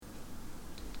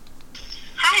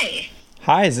Hi.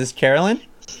 Hi, is this Carolyn?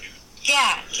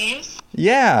 Yeah, James?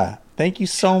 Yeah, thank you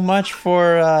so much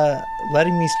for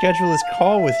letting me schedule this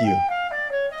call with you.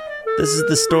 This is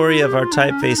the story of our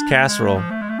typeface casserole.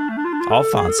 All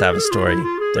fonts have a story.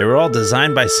 They were all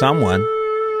designed by someone.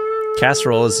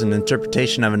 Casserole is an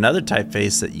interpretation of another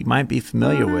typeface that you might be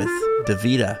familiar with,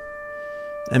 DaVita.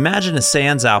 Imagine a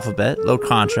sans alphabet, low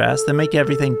contrast, that make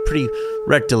everything pretty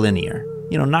rectilinear.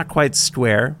 You know, not quite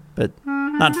square, but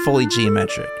not fully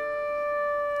geometric.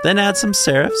 Then add some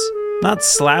serifs, not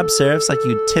slab serifs like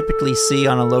you'd typically see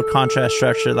on a low contrast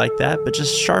structure like that, but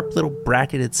just sharp little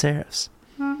bracketed serifs.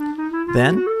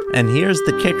 Then, and here's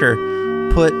the kicker,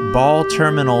 put ball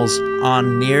terminals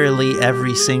on nearly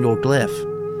every single glyph.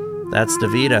 That's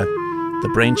DaVita, the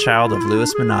brainchild of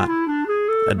Louis Manat,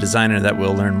 a designer that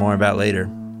we'll learn more about later.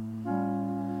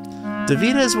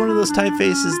 DaVita is one of those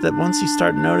typefaces that once you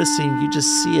start noticing, you just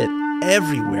see it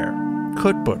everywhere.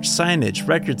 Cookbooks, signage,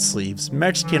 record sleeves,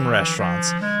 Mexican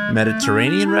restaurants,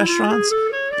 Mediterranean restaurants,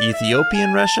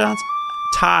 Ethiopian restaurants,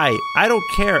 Thai, I don't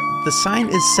care. The sign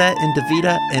is set in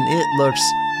DaVita and it looks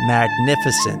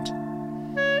magnificent.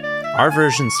 Our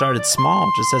version started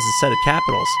small, just as a set of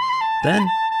capitals. Then,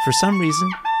 for some reason,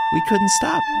 we couldn't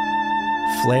stop.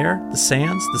 Flair, the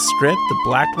sans, the script, the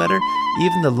black letter,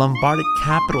 even the Lombardic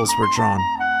capitals were drawn.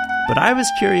 But I was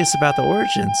curious about the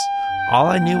origins. All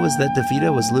I knew was that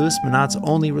DaVita was Louis Manat's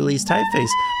only released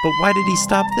typeface, but why did he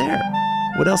stop there?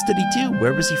 What else did he do?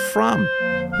 Where was he from?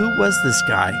 Who was this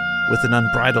guy with an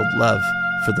unbridled love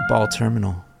for the ball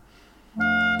terminal?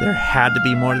 There had to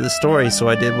be more to the story, so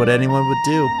I did what anyone would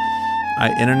do.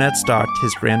 I internet stalked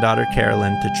his granddaughter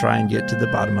Carolyn to try and get to the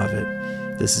bottom of it.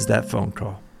 This is that phone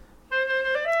call.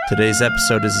 Today's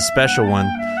episode is a special one,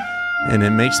 and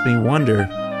it makes me wonder,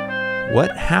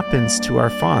 what happens to our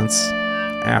fonts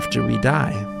after we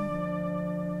die?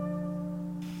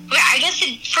 Well, I guess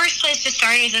the first place to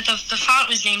start is that the font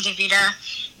was named DaVita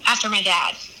after my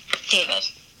dad, David.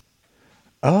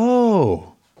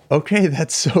 Oh, okay,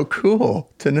 that's so cool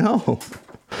to know.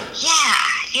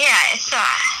 Yeah, it's,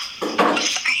 I'm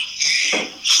sorry.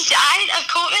 He died of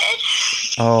COVID.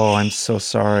 Oh, I'm so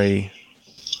sorry.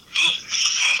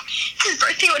 His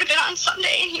birthday would have been on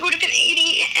Sunday, and he would have been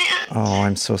 80, and... Oh,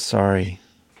 I'm so sorry.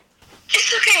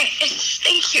 It's okay.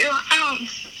 Thank you.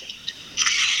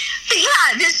 But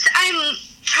yeah,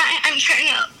 I'm trying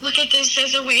to look at this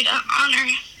as a way to honor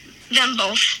them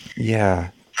both.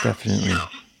 Yeah, definitely.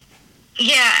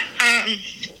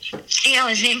 It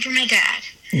was named for my dad.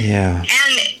 Yeah.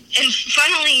 And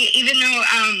funnily, even though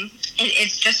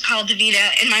it's just called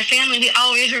DaVita, in my family we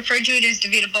always refer to it as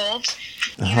DaVita Bold.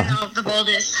 Even though the Bold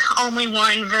is only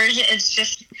one version, it's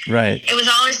just right. It was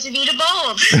always DaVita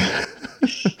Bold.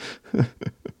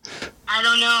 I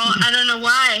don't know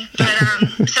why, but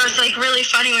so it's like really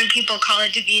funny when people call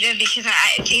it DaVita because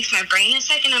it takes my brain a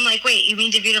second. I'm like, wait, you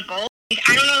mean DaVita Bold?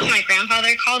 I don't know if my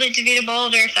grandfather called it DaVita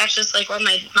Bold or if that's just like what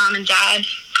my mom and dad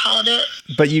called it.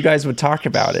 But you guys would talk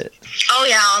about it. Oh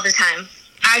yeah, all the time.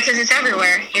 Because it's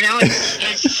everywhere, you know.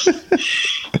 It's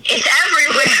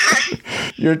everywhere.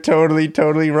 You're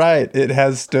totally right. It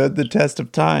has stood the test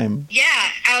of time.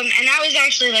 Yeah, and that was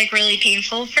actually like really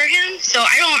painful for him. So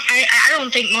I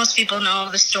don't think most people know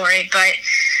the story, but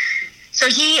so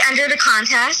he entered a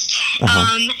contest,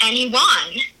 and he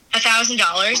won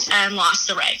 $1,000 and lost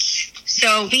the rights.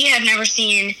 So we have never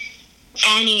seen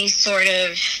any sort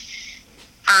of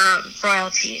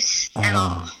royalties at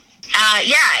all.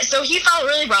 So he felt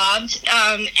really robbed,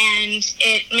 and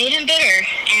it made him bitter.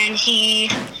 And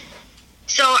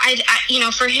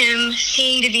for him,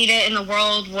 seeing DaVita in the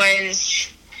world was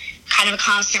kind of a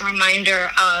constant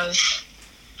reminder of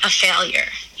a failure.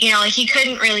 You know, like he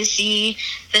couldn't really see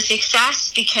the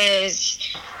success because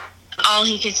all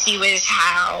he could see was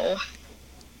how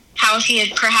if he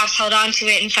had perhaps held on to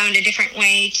it and found a different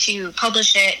way to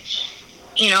publish it,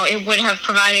 you know, it would have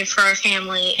provided for our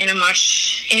family in a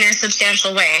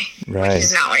substantial way, right. Which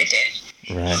is not what it did.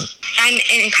 Right. And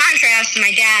in contrast,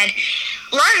 my dad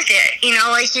loved it. You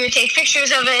know, like he would take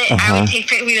pictures of it.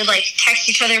 We would like text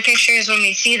each other pictures when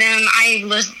we'd see them. I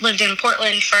lived in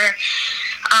Portland for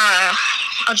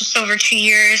just over 2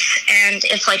 years, and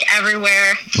it's like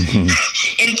everywhere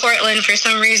in Portland for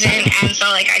some reason. And so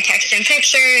like I text him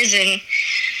pictures, and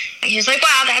he was like,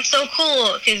 "Wow, that's so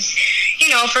cool," because you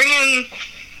know, for him,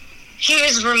 he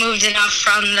was removed enough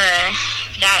from that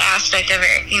aspect of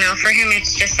it. You know, for him,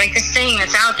 it's just like this thing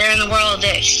that's out there in the world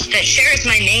that shares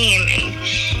my name and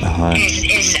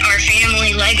is our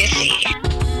family legacy.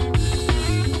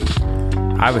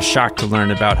 I was shocked to learn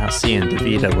about how Cien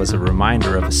DeVita was a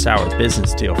reminder of a sour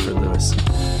business deal for Louis.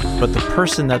 But the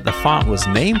person that the font was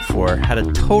named for had a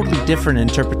totally different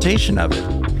interpretation of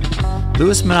it.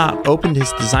 Louis Minot opened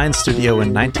his design studio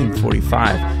in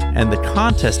 1945, and the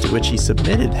contest to which he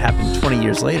submitted happened 20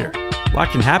 years later. A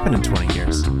lot can happen in 20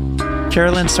 years.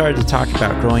 Carolyn started to talk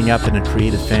about growing up in a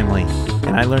creative family,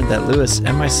 and I learned that Louis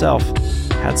and myself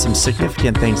had some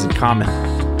significant things in common,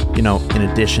 in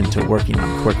addition to working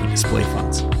on quirky display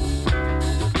fonts.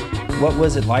 What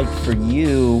was it like for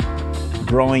you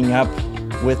growing up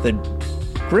with a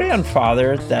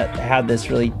grandfather that had this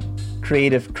really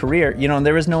creative career?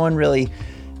 There was no one really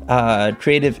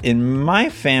creative in my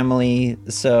family,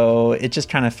 so it just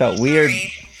kind of felt weird.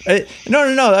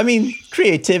 No. I mean,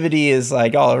 creativity is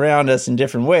like all around us in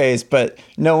different ways, but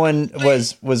no one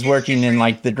was working in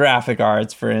like the graphic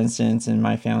arts, for instance, in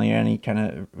my family or any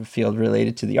kind of field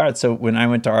related to the arts. So when I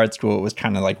went to art school, it was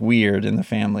kind of like weird in the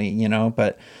family,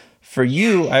 But for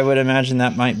you, I would imagine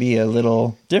that might be a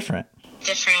little different.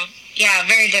 Different. Yeah,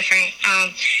 very different.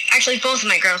 Actually, both of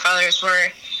my grandfathers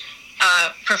were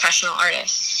professional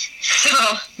artists. So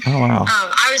oh, wow.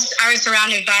 I was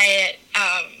surrounded by it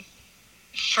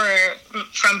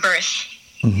from birth.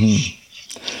 Mm-hmm.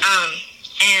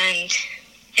 And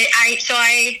I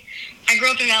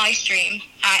grew up in Valley Stream,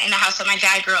 in the house that my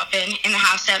dad grew up in the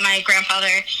house that my grandpa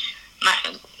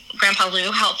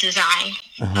Lou helped design.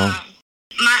 Uh-huh.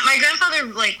 My grandfather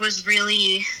was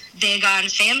really big on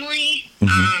family,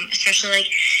 mm-hmm. Especially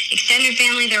extended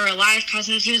family. There were a lot of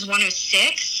cousins. He was one of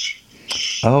 6.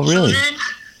 Oh, really? Children.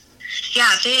 Yeah,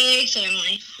 big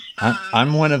family.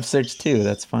 I'm one of 6 too.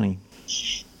 That's funny.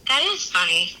 That is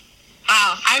funny.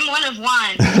 Wow, I'm one of 1, so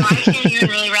I can't even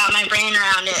really wrap my brain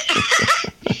around it.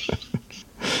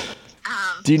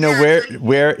 Do you know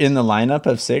where in the lineup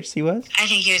of 6 he was? I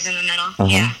think he was in the middle. Uh-huh.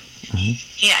 Yeah. Uh-huh.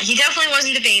 Yeah, he definitely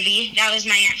wasn't the baby. That was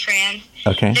my Aunt Fran.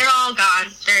 Okay. They're all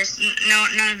gone. There's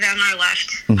none of them are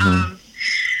left. Mm-hmm.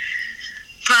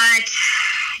 But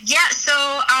yeah,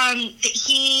 so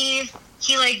he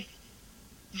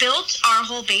built our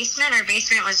whole basement. Our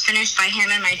basement was finished by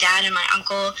him and my dad and my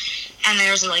uncle. And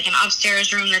there's an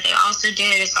upstairs room that they also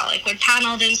did. It's all wood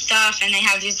paneled and stuff. And they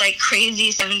have these crazy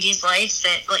 70s lights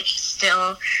that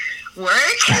still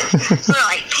work. So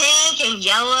they're pink and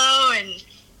yellow, and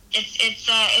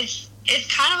it's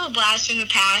kind of a blast from the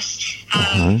past.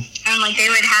 And they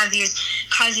would have these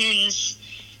cousins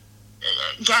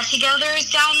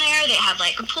get-togethers down there. They had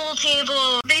a pool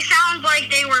table. They sound like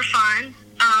they were fun.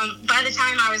 By the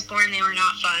time I was born, they were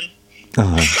not fun.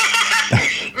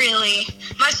 Uh-huh. Really,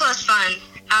 much less fun.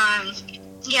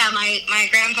 Yeah, my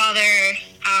grandfather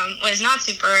was not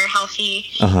super healthy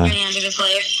uh-huh. near the end of his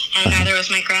life, and neither was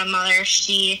my grandmother.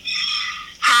 She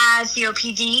had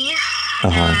COPD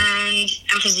and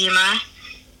emphysema,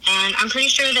 and I'm pretty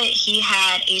sure that he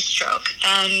had a stroke.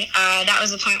 And that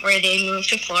was the point where they moved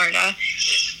to Florida,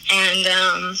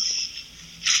 and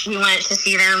we went to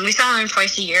see them. We saw them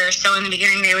twice a year. So in the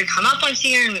beginning, they would come up once a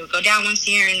year, and we would go down once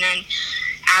a year. And then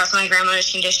as my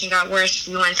grandmother's condition got worse,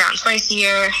 we went down twice a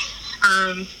year.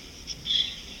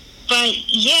 But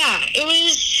yeah, it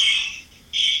was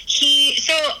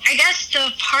so I guess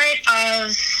the part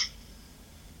of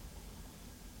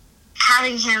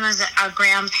having him as a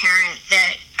grandparent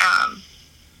that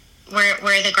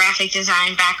where the graphic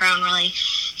design background really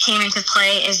came into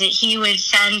play is that he would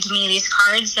send me these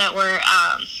cards that were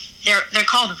they're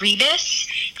called Rebus.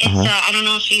 It's I don't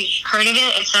know if you've heard of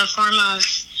it. It's a form of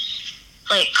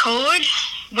code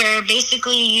where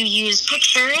basically you use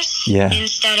pictures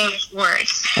instead of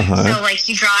words. So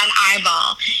you draw an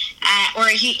eyeball, or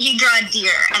he'd draw a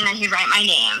deer, and then he'd write my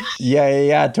name.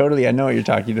 Yeah, totally. I know what you're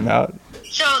talking about.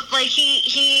 So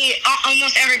he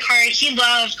almost every card, he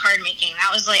loved card making.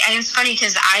 That was and it's funny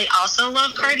because I also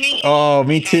love card making. Oh,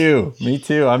 me too.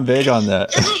 I'm big on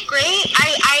that. Isn't it great?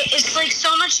 It's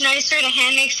so much nicer to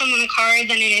hand make someone a card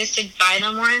than it is to buy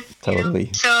them one.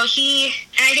 Totally. So and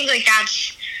I think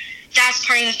that's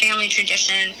part of the family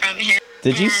tradition from him.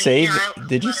 Did you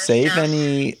save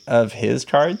any of his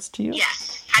cards to you?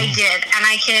 Yes, I did. And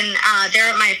I can they're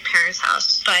at my parents'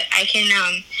 house, but I can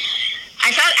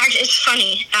I thought actually it's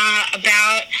funny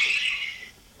about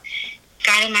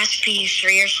it must be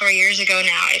 3 or 4 years ago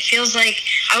now. It feels like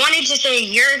I wanted to say a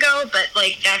year ago, but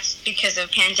that's because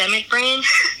of pandemic brain.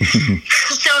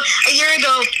 So a year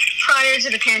ago, prior to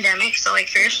the pandemic, so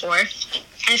 3 or 4,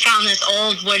 I found this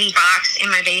old wooden box in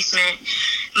my basement.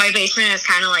 My basement is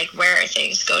kind of where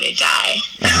things go to die.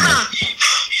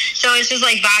 So it's just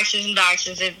boxes and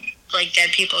boxes of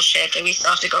dead people shit that we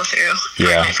still have to go through.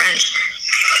 Yeah. My friends.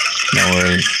 No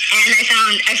worries. And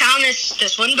I found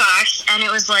this wooden box, and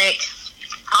it was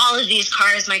all of these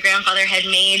cards my grandfather had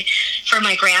made for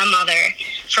my grandmother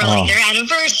for like their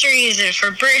anniversaries and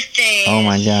for birthdays. Oh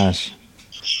my gosh.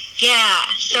 Yeah,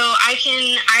 so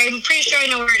I'm pretty sure I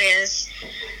know where it is.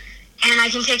 And I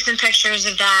can take some pictures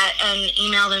of that and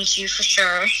email them to you for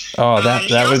sure. Oh,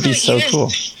 that would be so cool.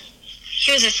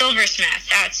 He was a silversmith.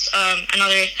 That's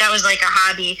that was like a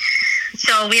hobby.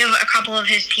 So we have a couple of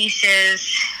his pieces.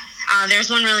 There's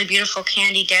one really beautiful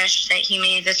candy dish that he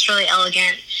made that's really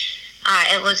elegant.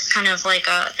 It looks kind of like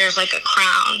there's like a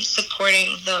crown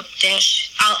supporting the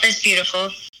dish. It's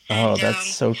beautiful. Oh,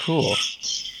 that's so cool.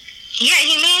 Yeah,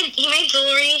 he made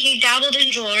jewelry. He dabbled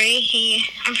in jewelry.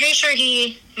 I'm pretty sure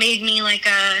he made me like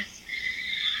a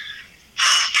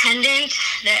pendant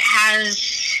that has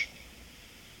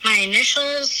my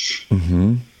initials.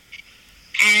 Mm-hmm.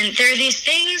 And there are these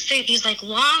things, these like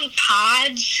long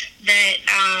pods that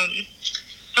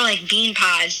are like bean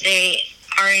pods. They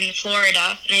are in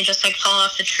Florida, and they just like fall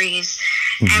off the trees.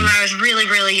 Mm-hmm. And when I was really,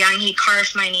 really young, he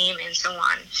carved my name into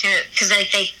one. Because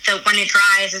when it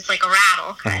dries, it's like a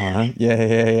rattle.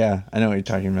 Yeah. I know what you're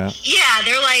talking about. Yeah,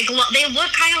 they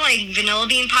look kind of like vanilla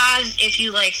bean pods if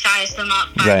you like size them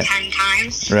up by 10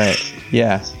 times. Right.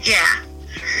 Yeah. Yeah.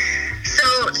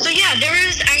 So yeah,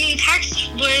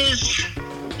 text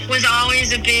was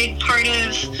always a big part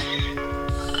of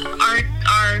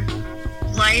our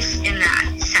life in that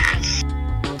sense.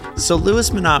 So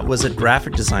Louis Minot was a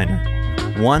graphic designer,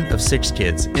 one of 6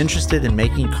 kids, interested in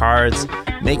making cards,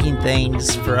 making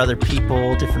things for other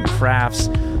people, different crafts,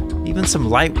 even some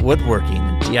light woodworking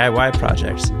and DIY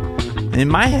projects. And in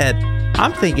my head,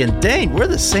 I'm thinking, dang, we're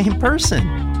the same person.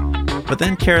 But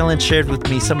then Carolyn shared with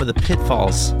me some of the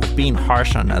pitfalls of being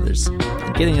harsh on others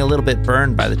and getting a little bit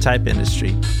burned by the type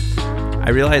industry. I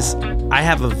realized I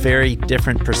have a very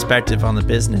different perspective on the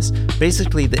business.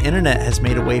 Basically, the internet has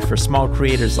made a way for small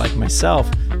creators like myself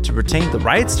to retain the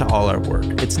rights to all our work.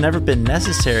 It's never been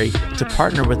necessary to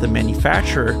partner with a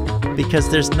manufacturer because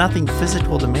there's nothing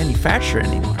physical to manufacture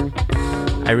anymore.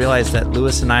 I realized that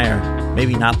Louis and I are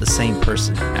maybe not the same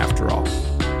person after all.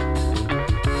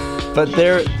 But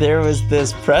there was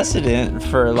this precedent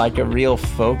for like a real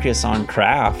focus on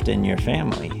craft in your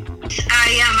family.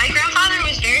 Yeah, my grandfather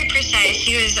was very precise.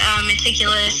 He was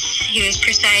meticulous. He was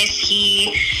precise.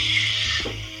 He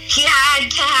had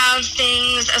to have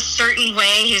things a certain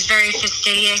way. He was very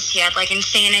fastidious. He had like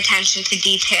insane attention to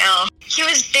detail. He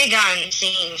was big on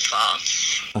seeing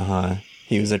faults.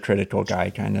 He was a critical guy,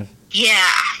 kind of.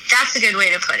 Yeah, that's a good way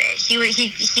to put it.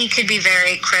 He could be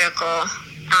very critical.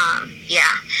 Yeah.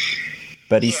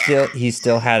 But he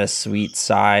still had a sweet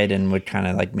side and would kind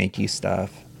of like make you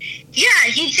stuff. Yeah,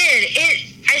 he did.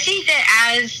 I think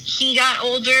that as he got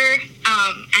older,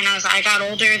 and as I got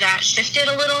older, that shifted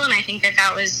a little, and I think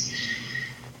that was,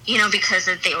 because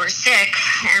they were sick,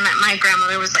 and my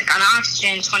grandmother was like on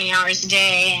oxygen 20 hours a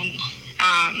day,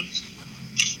 and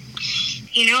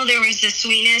there was this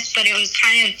sweetness, but it was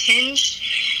kind of tinged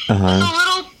with a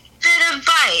little bit of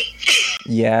bite.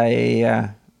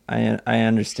 Yeah. I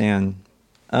understand.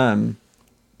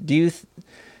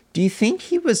 Do you think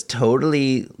he was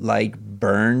totally like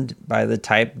burned by the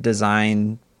type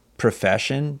design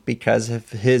profession because of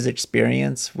his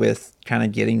experience with kind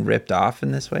of getting ripped off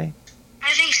in this way?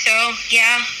 I think so.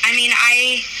 Yeah. I mean,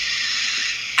 I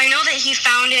know that he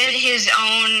founded his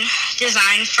own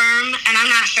design firm, and I'm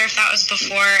not sure if that was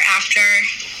before or after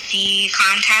the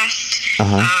contest.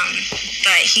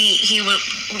 But he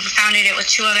founded it with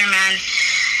 2 other men.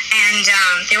 And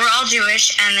they were all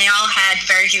Jewish, and they all had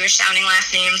very Jewish-sounding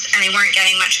last names, and they weren't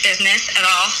getting much business at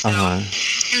all, so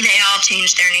they all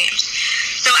changed their names.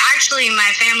 So actually,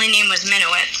 my family name was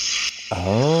Minowitz.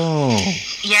 Oh.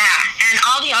 Yeah, and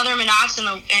all the other Minots in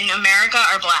America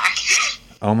are black.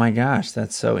 Oh my gosh,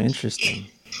 that's so interesting.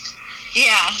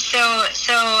 Yeah, so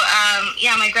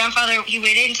my grandfather, he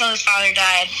waited until his father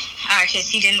died, because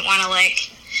he didn't want to,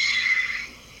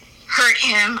 hurt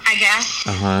him, I guess.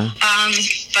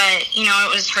 But,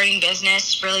 it was hurting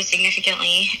business really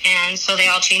significantly, and so they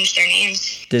all changed their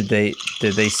names. Did they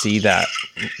see that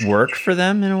work for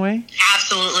them in a way?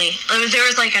 Absolutely. There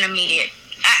was an immediate...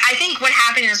 I think what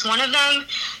happened is one of them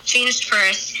changed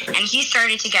first, and he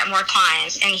started to get more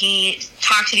clients, and he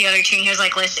talked to the other 2, and he was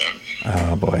like, listen.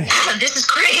 Oh, boy. This is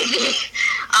crazy.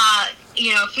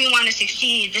 If we want to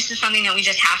succeed, this is something that we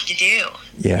just have to do.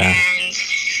 Yeah. And...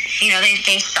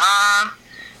 they saw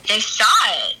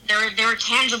it. There were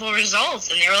tangible results,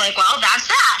 and they were like, "Well, that's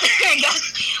that.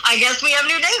 I guess we have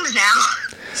new names now."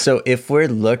 So, if we're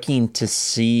looking to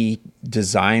see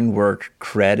design work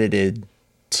credited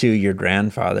to your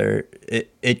grandfather,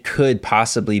 it could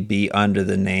possibly be under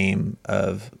the name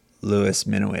of Louis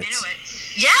Minowitz.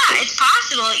 Yeah, it's possible.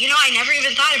 possible. You know, I never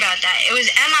even thought about that. It was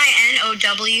Minowitz.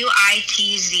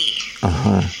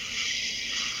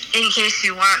 In case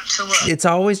you want to look. It's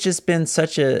always just been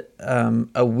such a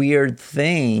weird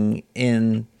thing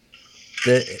in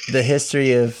the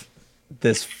history of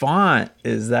this font,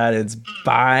 is that it's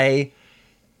by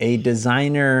a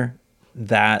designer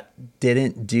that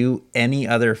didn't do any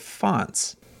other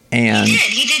fonts. And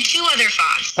He did 2 other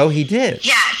fonts. Oh, he did?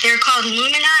 Yeah, they're called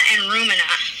Lumina and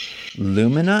Rumina.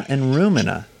 Lumina and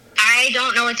Rumina. I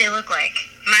don't know what they look like.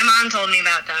 My mom told me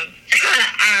about them.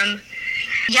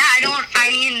 Yeah,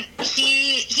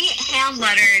 he hand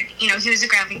lettered, you know, he was a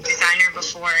graphic designer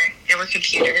before there were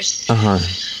computers.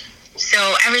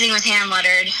 So everything was hand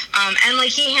lettered. And like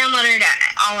he hand lettered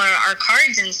all our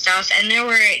cards and stuff. And there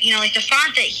were, you know, like the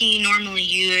font that he normally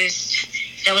used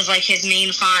that was like his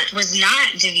main font was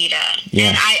not DaVita. Yeah.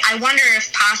 And I wonder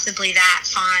if possibly that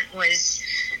font was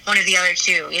one of the other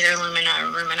 2, either Lumina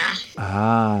or Rumina.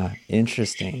 Ah,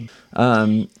 interesting.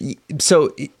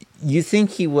 So you think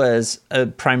he was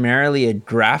primarily a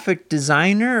graphic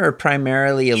designer or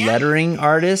primarily a lettering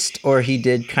artist, or he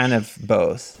did kind of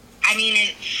both? I mean,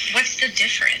 what's the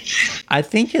difference? I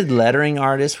think a lettering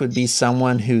artist would be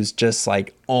someone who's just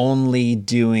like only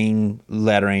doing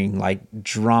lettering, like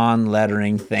drawn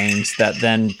lettering things that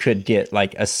then could get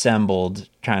like assembled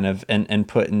kind of and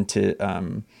put into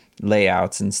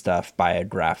layouts and stuff by a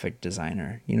graphic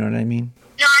designer. You know what I mean?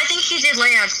 No, I think he did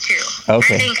layouts too.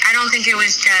 Okay. I don't think it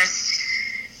was just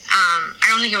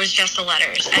the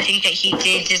letters. I think that he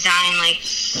did design like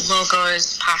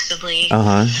logos possibly.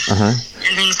 And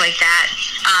things like that.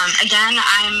 Again,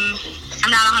 I'm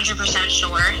not 100%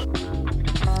 sure.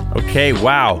 Okay,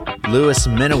 wow. Louis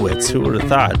Minowitz, who would have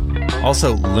thought?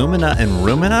 Also, Lumina and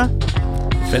Rumina?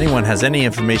 If anyone has any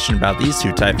information about these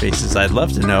 2 typefaces, I'd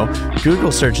love to know.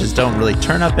 Google searches don't really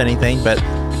turn up anything, but,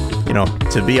 you know,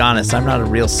 to be honest, I'm not a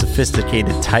real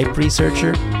sophisticated type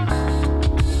researcher.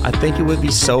 I think it would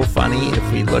be so funny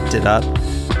if we looked it up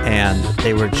and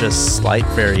they were just slight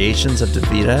variations of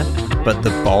DaVita, but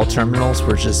the ball terminals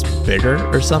were just bigger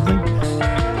or something.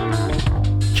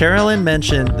 Carolyn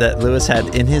mentioned that Louis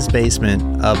had in his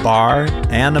basement a bar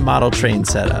and a model train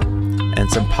setup and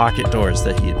some pocket doors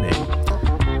that he had made.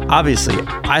 Obviously,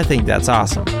 I think that's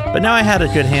awesome, but now I had a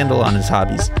good handle on his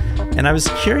hobbies, and I was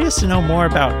curious to know more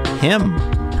about him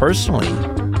personally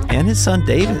and his son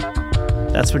David.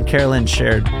 That's when Carolyn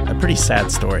shared a pretty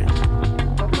sad story.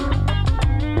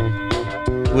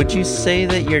 Would you say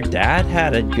that your dad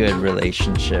had a good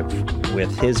relationship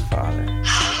with his father?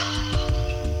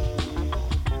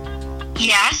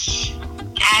 Yes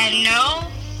and no.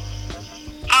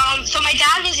 So my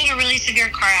dad was in a really severe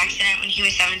car accident when he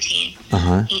was 18.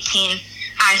 He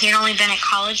had only been at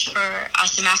college for a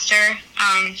semester.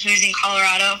 He was in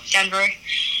Colorado, Denver,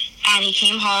 and he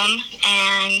came home,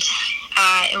 and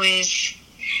it was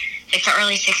like the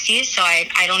early 60s, so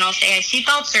I don't know if they had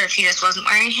seatbelts or if he just wasn't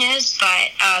wearing his,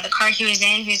 but the car he was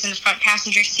in the front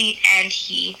passenger seat, and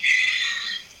he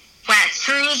went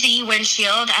through the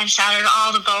windshield and shattered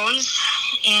all the bones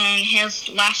in his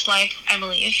left leg, I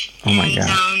believe. Oh my God.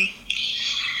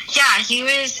 Yeah, he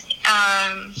was,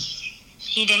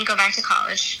 he didn't go back to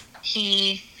college.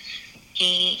 He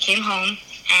came home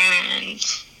and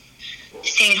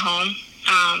stayed home.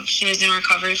 He was in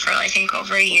recovery for, I think,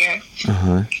 over a year.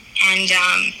 And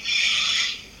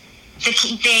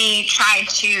they tried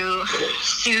to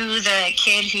sue the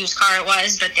kid whose car it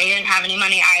was, but they didn't have any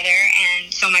money either.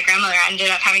 And so my grandmother ended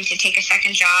up having to take a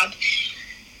second job.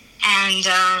 And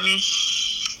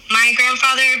my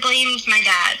grandfather blamed my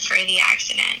dad for the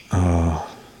accident. Oh.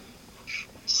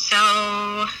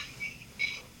 So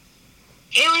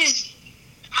it was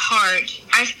hard.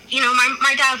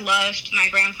 My dad loved my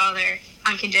grandfather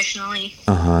unconditionally.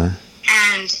 And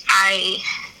I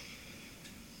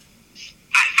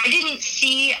didn't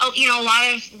see, a lot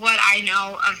of what I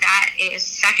know of that is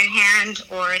secondhand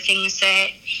or things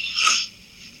that,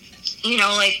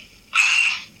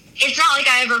 it's not like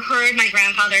I ever heard my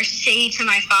grandfather say to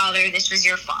my father, "This was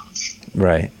your fault."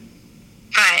 Right.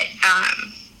 But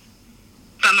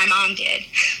my mom did.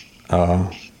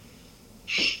 Oh.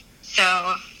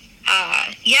 So,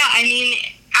 I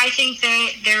think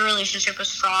that their relationship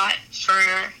was fraught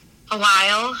for a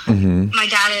while. My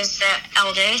dad is the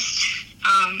eldest.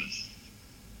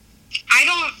 I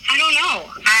don't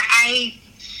know.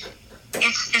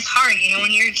 It's hard,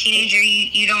 when you're a teenager,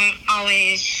 you don't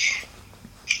always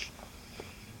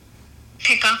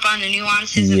pick up on the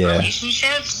nuances of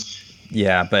relationships.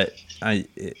 Yeah, but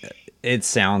it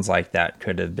sounds like that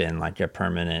could have been like a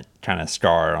permanent kind of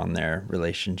scar on their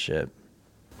relationship.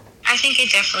 I think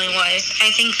it definitely was. I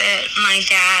think that my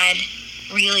dad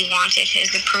really wanted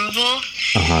his approval.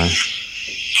 Uh-huh.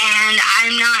 And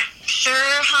I'm not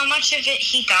sure how much of it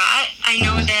he got. I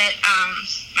know that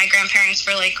my grandparents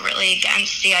were like really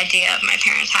against the idea of my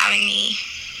parents having me.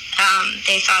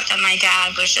 They thought that my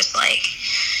dad was just like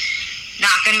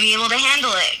not going to be able to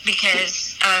handle it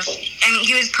because of, I mean,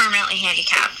 he was permanently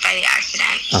handicapped by the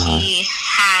accident. He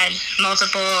had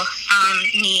multiple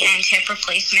knee and hip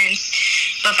replacements,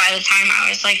 but by the time I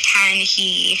was like 10,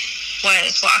 he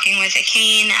was walking with a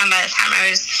cane, and by the time I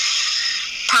was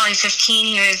probably 15,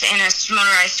 he was in a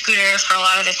motorized scooter for a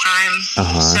lot of the time.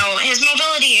 So his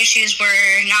mobility issues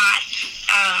were not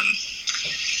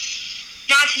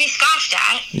to be scoffed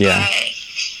at, but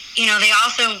you know, they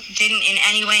also didn't in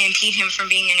any way impede him from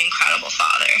being an incredible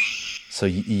father. So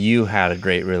you had a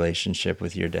great relationship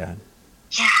with your dad?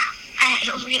 Yeah, I had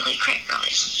a really great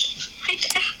relationship with my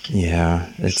dad.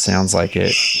 Yeah, it sounds like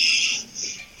it.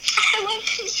 I loved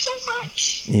him so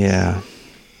much. Yeah.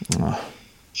 Oh.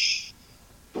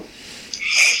 I'm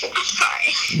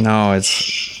sorry. No,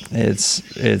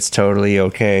 it's totally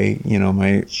okay. You know,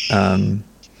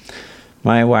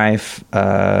 my wife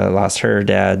lost her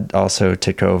dad also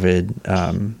to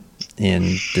COVID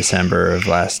in December of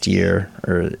last year,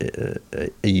 or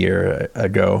a year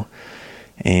ago,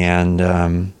 and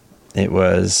it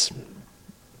was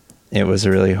a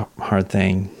really hard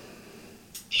thing.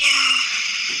 Yeah,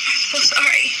 I'm so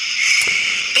sorry,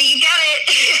 but you get it.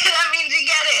 That means you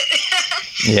get it.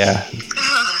 Yeah,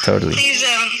 totally. Please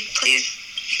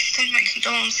extend my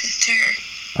condolences to her.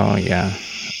 Oh yeah.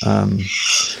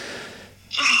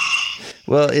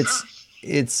 Well,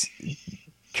 it's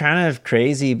kind of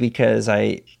crazy because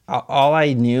all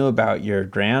I knew about your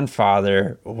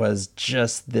grandfather was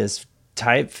just this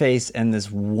typeface and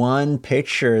this one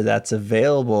picture that's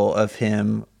available of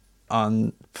him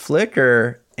on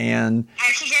Flickr, and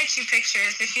I can get you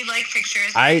pictures if you'd like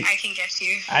pictures. I can get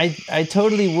you. I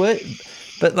totally would,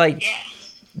 but like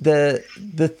the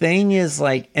thing is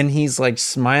like, and he's like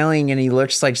smiling and he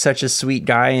looks like such a sweet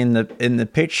guy in the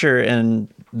picture, and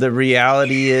the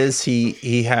reality is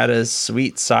he had a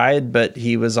sweet side, but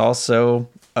he was also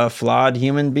a flawed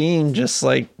human being, just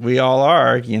like we all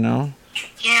are, you know?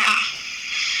 Yeah.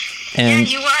 And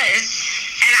he was.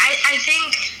 And I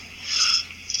think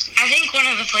one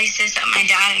of the places that my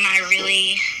dad and I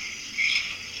really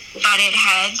butted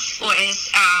heads was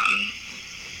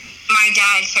my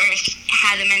dad sort of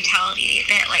had the mentality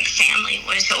that like family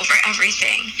was over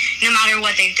everything, no matter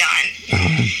what they've done.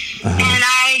 And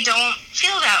I don't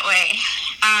feel that way.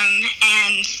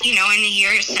 And, you know, in the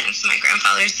years since my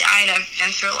grandfather's died, I've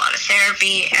been through a lot of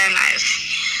therapy, and I've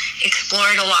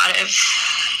explored a lot of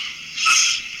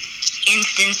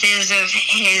instances of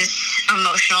his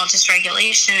emotional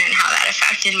dysregulation and how that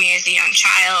affected me as a young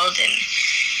child, and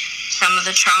some of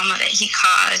the trauma that he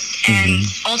caused. And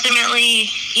ultimately,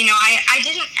 you know, I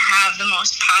didn't have the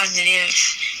most positive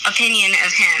opinion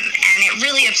of him, and it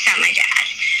really upset my dad.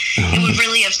 It would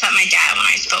really upset my dad when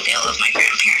I spoke ill of my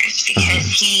grandparents, because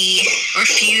he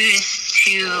refused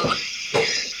to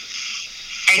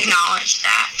acknowledge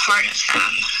that part of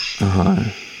them.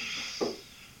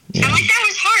 Yeah. And like that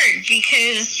was hard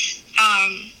because,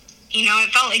 you know,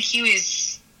 it felt like he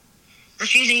was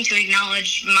refusing to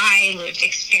acknowledge my lived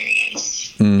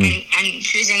experience and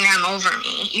choosing them over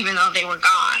me, even though they were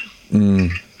gone.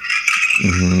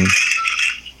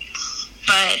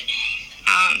 But,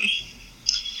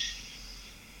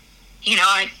 you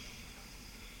know,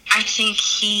 I think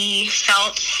he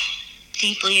felt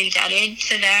deeply indebted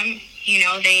to them. You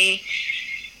know, they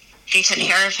took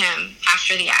care of him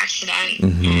after the accident,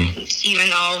 and even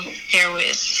though there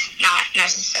was not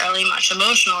necessarily much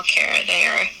emotional care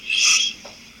there,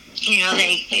 you know,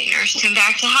 they nursed him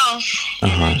back to health,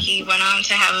 and then he went on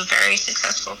to have a very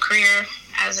successful career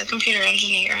as a computer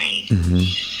engineer, and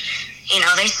you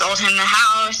know, they sold him the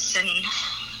house, and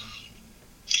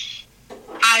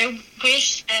I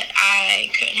wish that I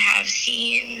could have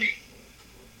seen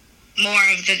more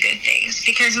of the good things,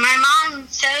 because my mom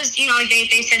says, you know, like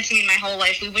they said to me my whole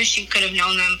life, we wish you could have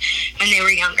known them when they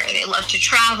were younger. They loved to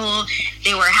travel.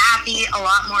 They were happy a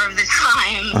lot more of the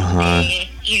time. They,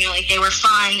 you know, like they were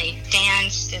fun. They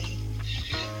danced, and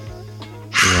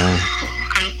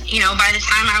you know, by the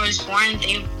time I was born,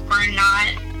 they were not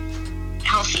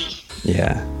healthy.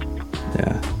 Yeah.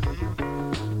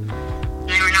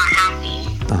 They were not happy.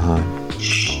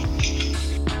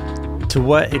 To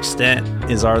what extent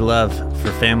is our love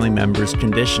for family members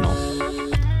conditional?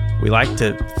 We like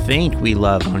to think we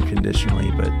love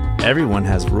unconditionally, but everyone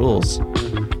has rules.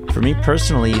 For me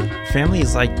personally, family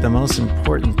is like the most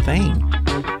important thing.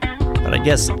 But I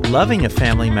guess loving a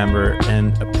family member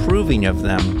and approving of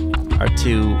them are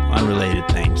two unrelated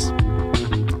things.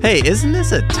 Hey, isn't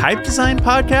this a type design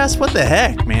podcast? What the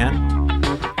heck, man?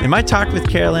 In my talk with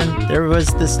Carolyn, there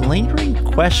was this lingering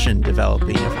question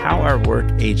developing of how our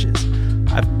work ages.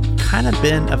 I've kind of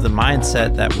been of the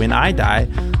mindset that when I die,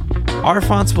 our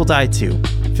fonts will die too.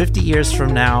 50 years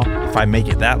from now, if I make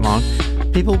it that long,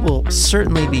 people will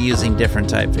certainly be using different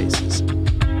typefaces.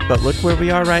 But look where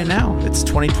we are right now. It's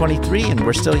 2023 and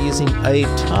we're still using a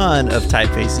ton of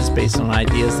typefaces based on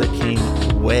ideas that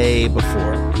came way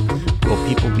before. Will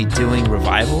people be doing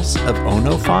revivals of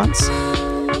Ono fonts?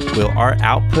 Will our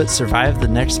output survive the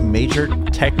next major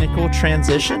technical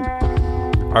transition?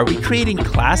 Are we creating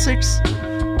classics,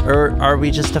 or are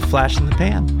we just a flash in the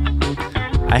pan?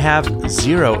 I have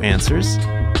zero answers,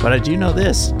 but I do know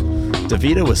this.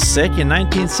 DeVita was sick in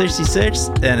 1966,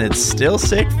 and it's still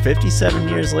sick 57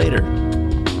 years later.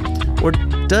 Or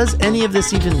does any of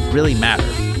this even really matter?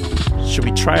 Should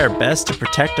we try our best to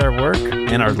protect our work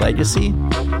and our legacy?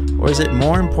 Or is it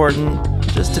more important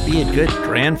just to be a good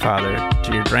grandfather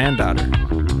to your granddaughter?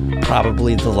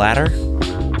 Probably the latter.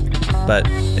 But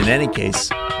in any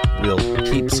case, we'll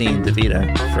keep seeing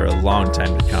DeVita for a long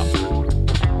time to come.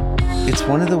 It's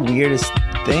one of the weirdest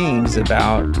things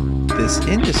about this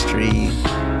industry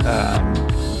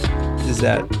is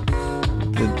that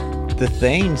the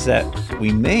things that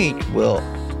we make will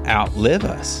outlive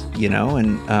us, you know,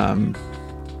 and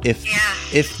if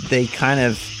they kind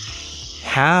of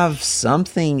have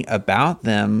something about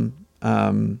them,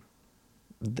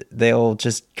 they'll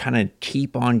just kind of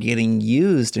keep on getting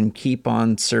used and keep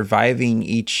on surviving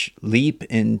each leap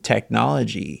in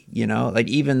technology, you know, like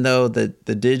even though the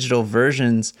digital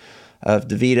versions of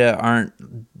DeVita aren't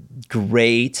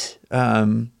great,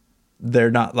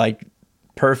 they're not like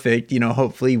perfect, you know,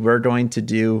 hopefully we're going to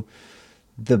do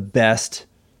the best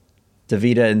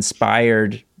DeVita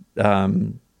inspired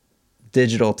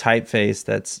digital typeface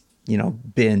that's, you know,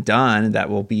 been done, that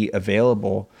will be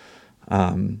available.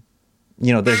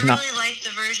 You know, there's not. I really like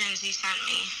the versions you sent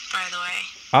me, by the way.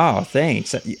 Oh,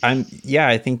 thanks. I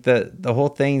think the whole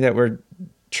thing that we're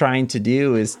trying to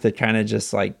do is to kind of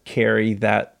just like carry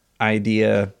that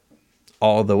idea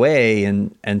all the way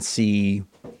and see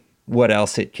what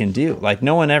else it can do. Like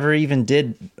no one ever even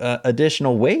did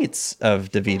additional weights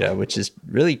of DeVita, which is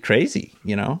really crazy,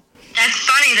 you know? That's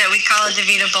funny that we call it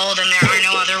DeVita Bold and there are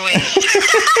no other weights.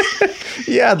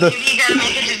 Yeah. Maybe you gotta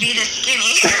make a DeVita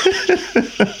skinny.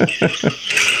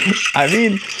 I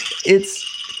mean,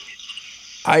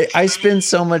 I spend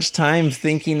so much time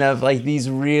thinking of like these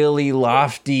really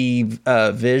lofty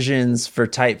visions for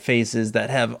typefaces that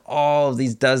have all of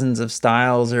these dozens of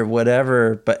styles or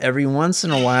whatever. But every once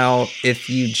in a while, if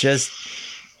you just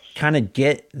kind of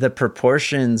get the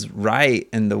proportions right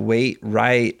and the weight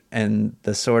right and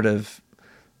the sort of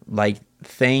like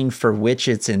thing for which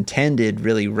it's intended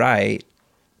really right,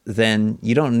 then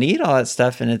you don't need all that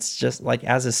stuff. And it's just like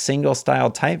as a single style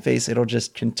typeface, it'll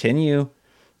just continue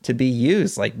to be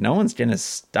used. Like no one's going to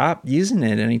stop using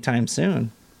it anytime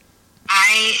soon.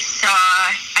 I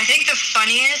think the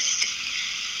funniest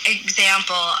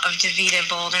example of DeVita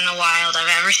Bold in the wild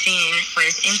I've ever seen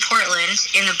was in Portland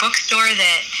in the bookstore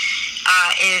that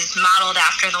is modeled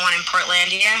after the one in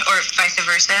Portlandia, or vice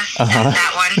versa.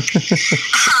 That one.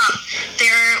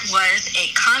 There was a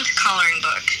Kant coloring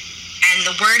book, and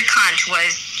the word Kant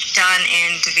was done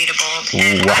in DeVita Bold,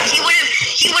 and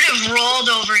he would have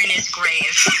rolled over in his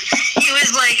grave. He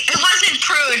was like, it wasn't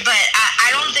Prude, but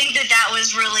I don't think that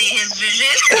was really his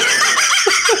vision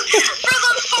for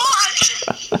the font.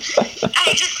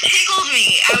 It just tickled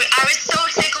me. I was so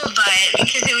tickled by it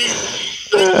because it was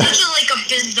such a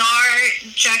bizarre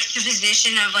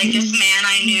juxtaposition of like this man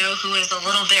I knew who was a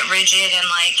little bit rigid and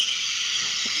like,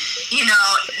 you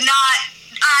know,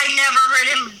 I never heard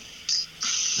him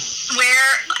swear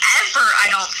ever, I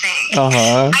don't think.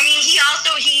 I mean, he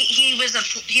was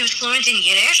fluent in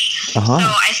Yiddish, so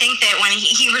I think that when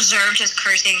he reserved his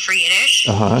cursing for Yiddish.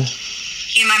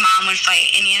 He and my mom would fight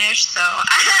in Yiddish, so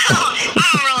I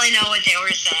don't really know what they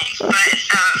were saying, but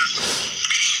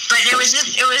it was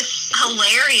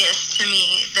hilarious to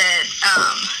me that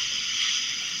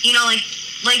you know,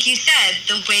 like you said,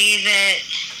 the way that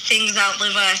things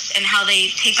outlive us and how they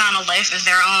take on a life of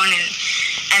their own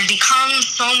and become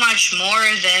so much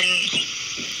more than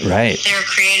their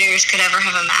creators could ever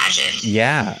have imagined.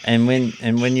 Yeah, and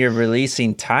when you're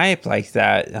releasing type like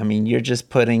that, I mean, you're just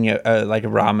putting a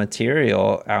raw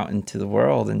material out into the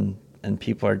world, and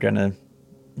people are gonna.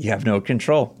 You have no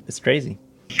control. It's crazy.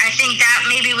 I think that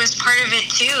maybe was part of it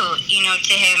too. You know,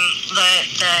 to him,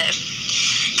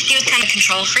 he was kind of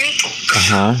control freak.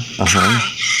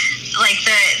 Like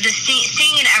the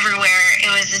seeing it everywhere,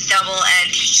 it was this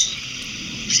double-edged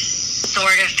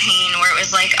sort of pain where it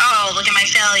was like, oh, look at my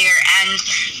failure. And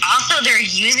also they're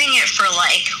using it for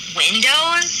like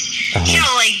windows, you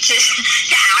know, like just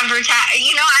to advertise.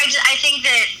 You know, I think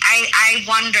that I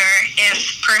wonder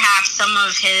if perhaps some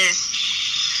of his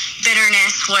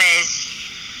bitterness was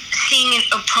seeing it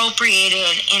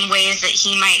appropriated in ways that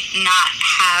he might not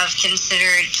have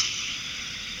considered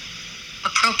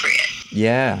appropriate.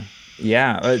 Yeah.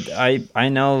 I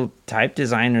know type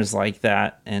designers like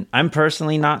that, and I'm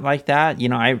personally not like that. You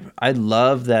know, I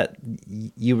love that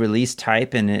you release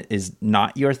type and it is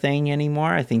not your thing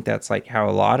anymore. I think that's like how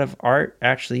a lot of art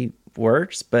actually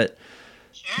works. But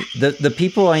the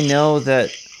people I know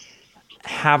that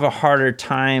have a harder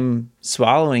time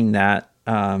swallowing that,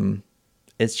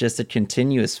 it's just a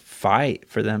continuous fight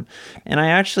for them. And I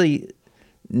actually,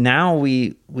 now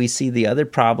we see the other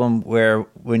problem where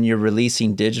when you're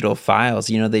releasing digital files,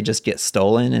 you know, they just get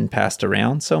stolen and passed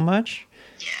around so much.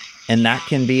 And that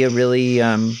can be a really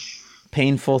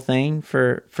painful thing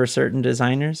for certain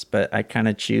designers. But I kind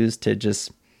of choose to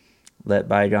just let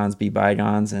bygones be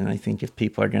bygones. And I think if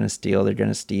people are going to steal, they're going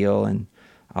to steal. And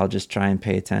I'll just try and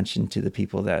pay attention to the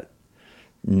people that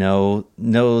know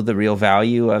the real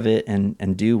value of it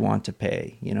and do want to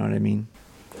pay. You know what I mean?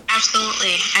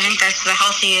 Absolutely. I think that's the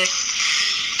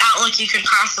healthiest outlook you could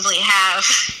possibly have.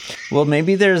 Well,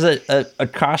 maybe there's a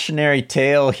cautionary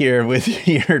tale here with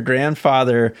your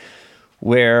grandfather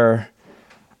where,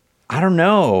 I don't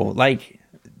know, like,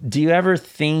 do you ever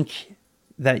think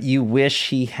that you wish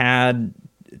he had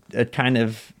a kind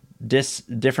of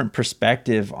different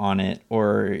perspective on it,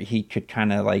 or he could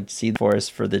kind of like see the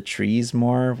forest for the trees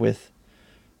more with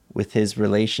his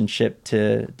relationship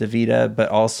to DeVita, but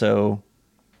also,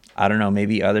 I don't know,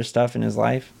 maybe other stuff in his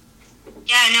life?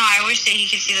 Yeah, no, I wish that he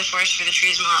could see the forest for the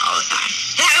trees more all the time.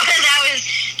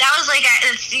 That was like,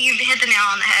 you hit the nail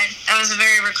on the head. That was a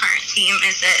very recurrent theme,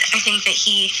 is that I think that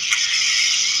he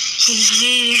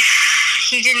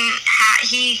didn't have,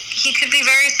 he could be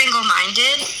very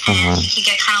single-minded, and he could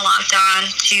get kind of locked on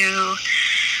to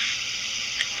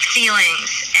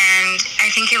feelings, and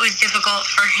I think it was difficult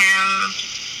for him.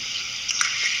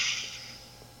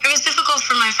 It was difficult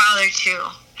for my father too.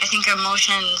 I think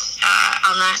emotions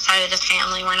on that side of the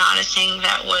family were not a thing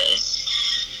that was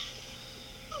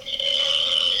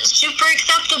super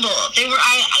acceptable. They were,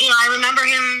 I remember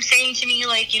him saying to me,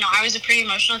 like, you know, I was a pretty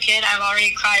emotional kid. I've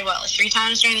already cried, 3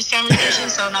 times during this conversation,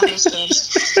 so nothing's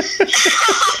changed.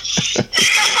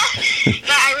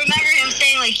 But I remember him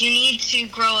saying, like, you need to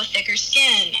grow a thicker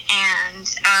skin, and,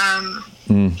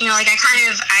 you know, like,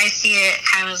 I see it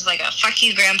kind of as like a fuck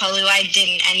you, Grandpa Lou, I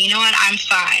didn't, and you know what, I'm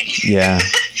fine. Yeah.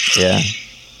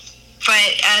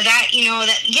 But that, you know,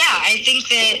 that, yeah, I think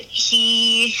that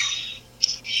he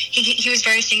was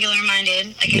very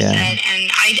singular-minded, like I said,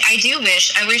 and I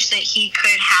wish that he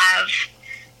could have,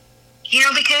 you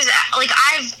know, because, like,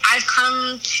 I've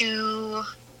come to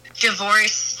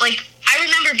divorce, like, I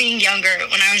remember being younger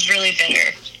when I was really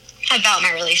bitter about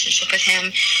my relationship with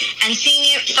him, and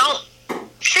seeing it felt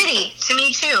shitty to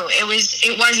me too. It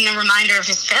wasn't a reminder of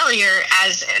his failure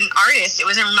as an artist, it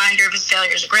was a reminder of his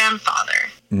failure as a grandfather.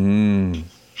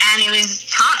 And it was,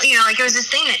 you know, like, it was this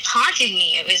thing that taunted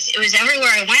me. It was everywhere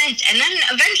I went. And then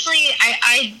eventually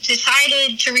I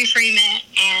decided to reframe it.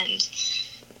 And,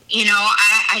 you know,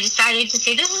 I decided to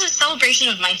say, this is a celebration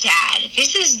of my dad.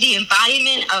 This is the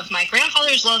embodiment of my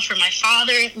grandfather's love for my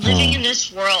father, living in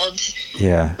this world,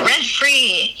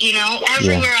 rent-free, you know,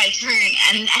 everywhere I turn.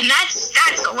 And that's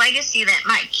a legacy that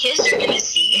my kids are going to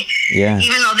see.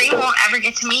 Even though they won't ever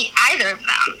get to meet either of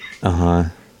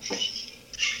them.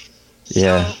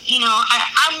 So, you know,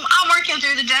 I'm working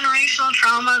through the generational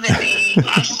trauma that they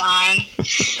passed on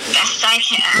best I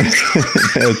can.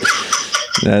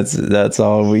 That's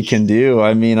all we can do.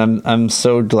 I mean, I'm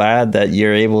so glad that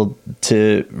you're able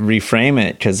to reframe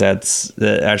it, because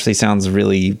that actually sounds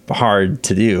really hard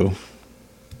to do.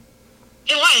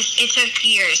 It was. It took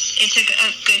years. It took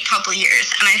a good couple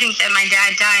years, and I think that my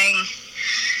dad dying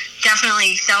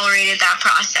definitely accelerated that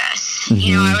process.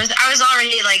 You know, I was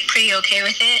already like pretty okay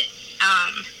with it.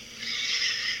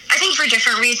 I think for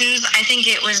different reasons. I think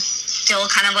it was still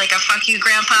kind of like a fuck you,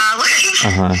 Grandpa.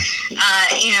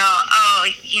 You know, oh,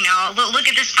 you know, look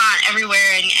at this font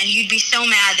everywhere, and you'd be so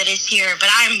mad that it's here, but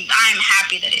I'm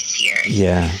happy that it's here.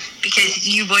 Because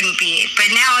you wouldn't be.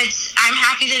 But now I'm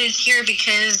happy that it's here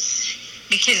because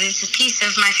it's a piece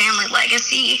of my family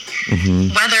legacy,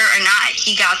 whether or not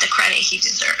he got the credit he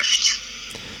deserved.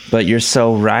 But you're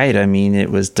so right. I mean, it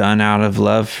was done out of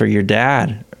love for your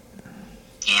dad.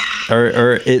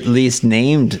 Or at least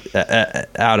named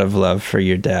out of love for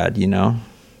your dad, you know?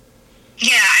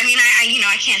 Yeah, I mean,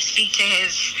 I can't speak to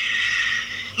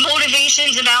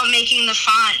motivations about making the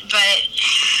font, but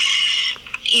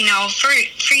you know, for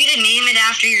you to name it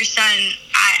after your son,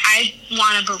 I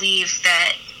want to believe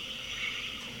that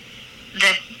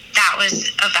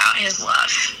was about his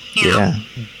love. You know?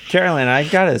 Carolyn, I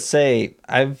gotta say,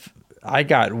 I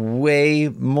got way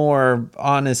more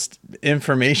honest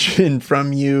information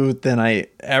from you than I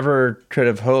ever could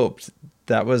have hoped.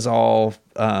 That was all.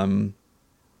 I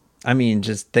mean,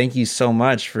 just thank you so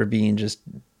much for being just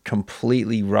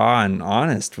completely raw and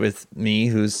honest with me,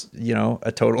 who's, you know,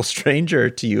 a total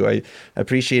stranger to you. I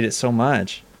appreciate it so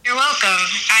much. You're welcome.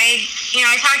 I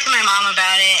talked to my mom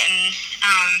about it, and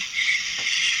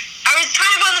I was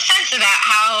kind of on the fence about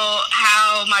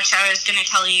how much I was going to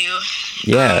tell you.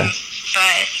 Yeah.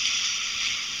 But,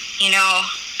 you know,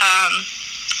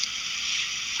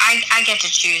 I get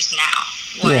to choose now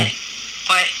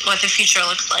what the future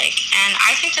looks like. And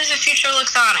I think that the future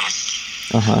looks honest.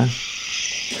 Uh-huh.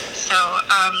 So,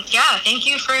 thank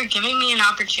you for giving me an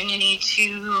opportunity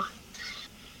to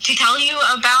tell you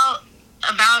about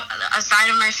a side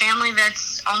of my family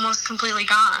that's almost completely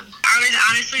gone. I was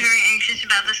honestly very anxious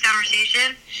about this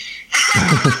conversation.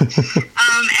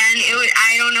 And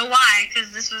I don't know why,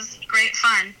 because this was great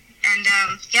fun. And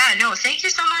thank you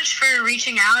so much for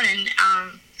reaching out and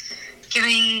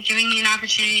giving me an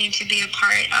opportunity to be a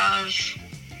part of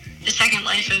the second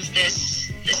life of this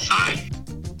font.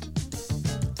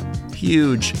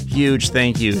 Huge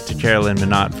thank you to Carolyn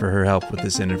Minot for her help with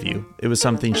this interview. It was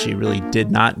something she really did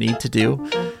not need to do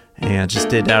and just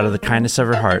did out of the kindness of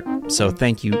her heart. So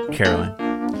thank you, Carolyn.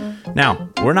 Now,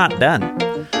 we're not done.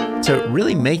 To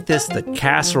really make this the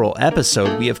casserole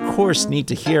episode, we of course need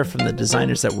to hear from the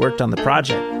designers that worked on the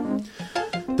project.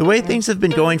 The way things have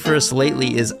been going for us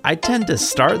lately is I tend to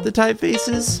start the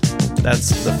typefaces.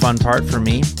 That's the fun part for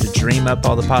me, to dream up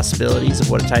all the possibilities of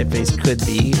what a typeface could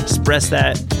be, express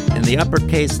that in the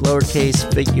uppercase, lowercase,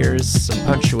 figures, some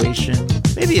punctuation,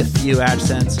 maybe a few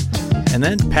accents, and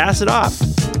then pass it off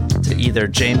to either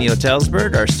Jamie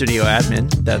Otelsberg, our studio admin,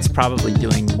 that's probably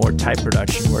doing more type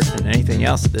production work than anything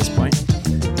else at this point,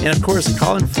 and of course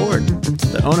Colin Ford,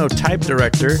 the Ono type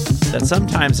director that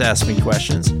sometimes asks me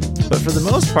questions, but for the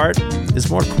most part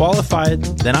is more qualified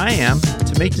than I am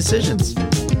to make decisions.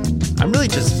 I'm really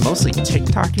just mostly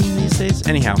TikToking these days.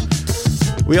 Anyhow,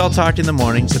 we all talk in the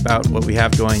mornings about what we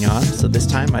have going on, so this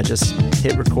time I just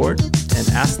hit record and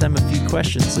ask them a few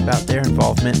questions about their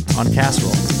involvement on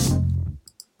Casserole.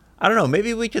 I don't know,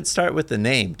 maybe we could start with the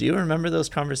name. Do you remember those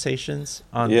conversations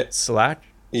on Slack?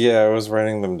 Yeah, I was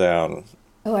writing them down.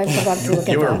 Oh, I forgot to look at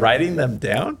that. You were writing them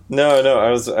down? No,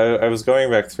 I was going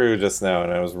back through just now,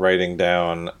 and I was writing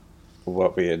down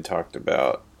what we had talked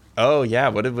about. Oh yeah,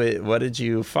 what did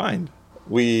you find?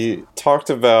 We talked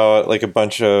about like a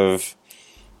bunch of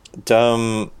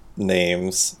dumb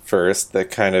names first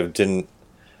that kind of didn't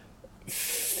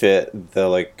fit the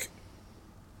like.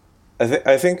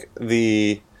 I think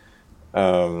the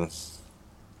unspoken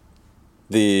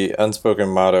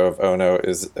motto of Ono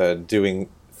is doing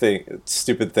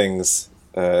stupid things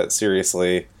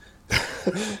seriously.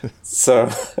 So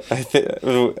I think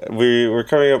we were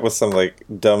coming up with some like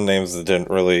dumb names that didn't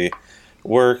really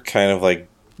work, kind of like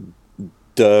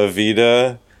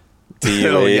Davida,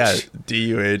 D-U-H. Oh yeah,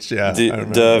 D-U-H, yeah.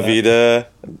 Davida,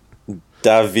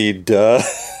 Davida.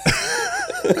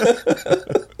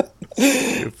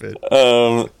 Stupid.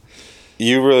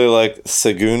 You really like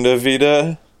Segunda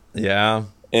Vida. Yeah.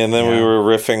 And then we were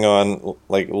riffing on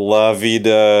like La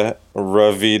Vida,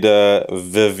 Ravida,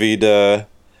 Vivida.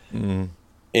 Mm.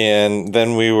 And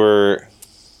then we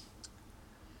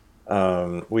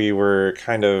were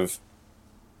kind of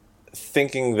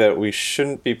thinking that we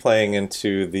shouldn't be playing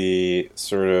into the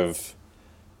sort of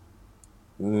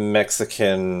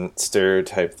Mexican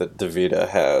stereotype that Davida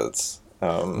has.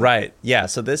 Right. Yeah.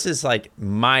 So this is like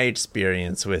my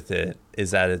experience with it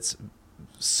is that it's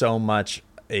so much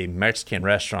a Mexican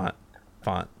restaurant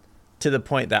font to the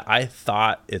point that I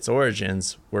thought its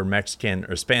origins were Mexican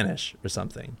or Spanish or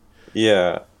something.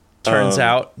 Yeah. Turns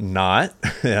out not.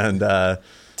 And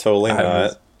totally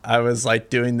not. I was like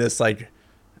doing this like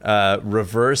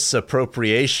reverse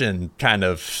appropriation kind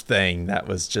of thing that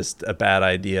was just a bad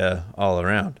idea all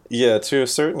around. Yeah, to a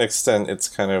certain extent, it's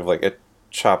kind of like a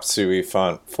chop suey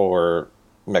font for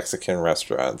Mexican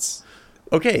restaurants.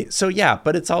 Okay, so yeah,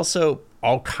 but it's also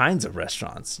all kinds of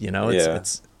restaurants, you know?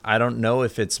 It's I don't know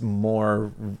if it's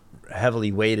more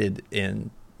heavily weighted in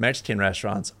Mexican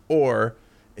restaurants or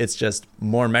it's just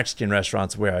more Mexican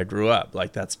restaurants where I grew up.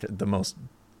 Like that's the most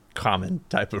common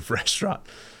type of restaurant.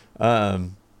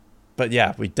 But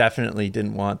yeah, we definitely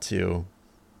didn't want to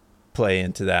play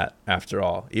into that after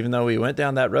all, even though we went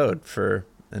down that road for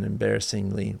an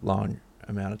embarrassingly long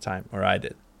amount of time, or I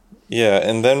did. Yeah,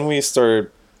 and then we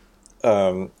started,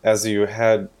 as you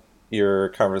had your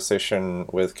conversation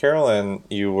with Carolyn,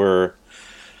 you were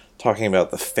talking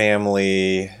about the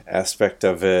family aspect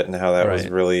of it and how that was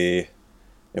really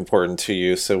important to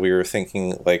you. So we were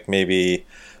thinking like maybe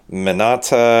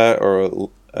Minata or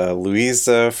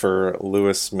Louisa for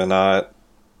Louis Minot,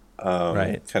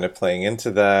 kind of playing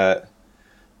into that.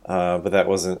 But that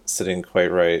wasn't sitting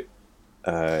quite right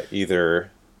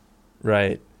either.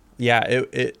 Right. Yeah,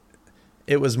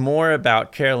 it was more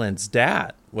about Carolyn's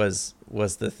dad was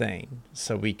the thing.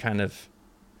 So we kind of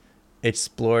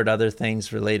explored other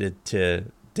things related to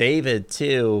David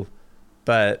too,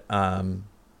 but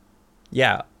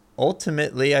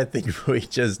ultimately I think we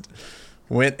just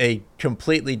went a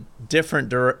completely different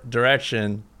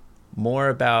direction, more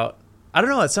about, I don't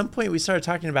know, at some point we started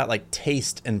talking about like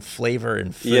taste and flavor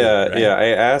and food. Yeah. I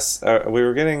asked, we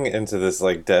were getting into this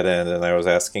like dead end, and I was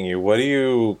asking you, what do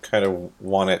you kind of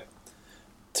want it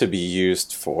to be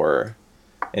used for?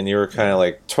 And you were kind of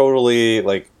like totally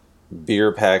like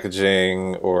beer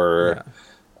packaging or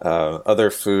other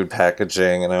food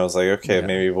packaging. And I was like, okay,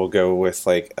 maybe we'll go with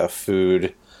like a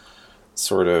food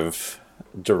sort of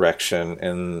direction.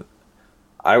 And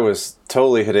I was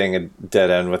totally hitting a dead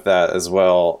end with that as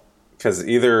well. Because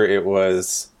either it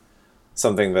was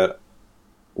something that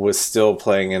was still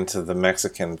playing into the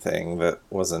Mexican thing that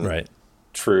wasn't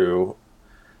true,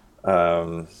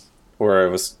 or I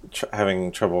was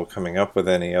having trouble coming up with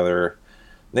any other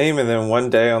name. And then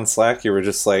one day on Slack, you were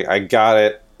just like, I got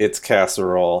it. It's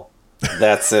casserole.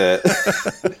 That's it.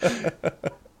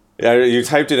 Yeah, you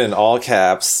typed it in all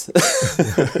caps.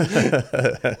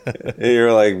 You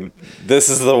were like, this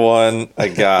is the one. I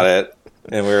got it.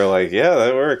 And we were like, yeah,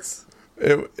 that works.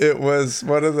 It was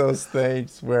one of those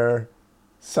things where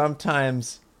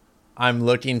sometimes I'm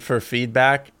looking for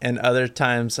feedback and other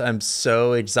times I'm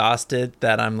so exhausted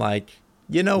that I'm like,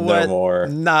 you know what? No more.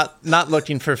 Not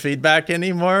looking for feedback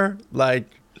anymore. Like,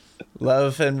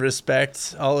 love and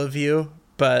respect all of you,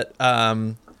 but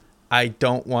I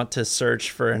don't want to search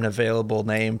for an available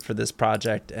name for this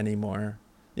project anymore.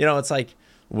 You know, it's like,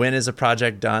 when is a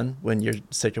project done? When you're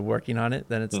sick of working on it,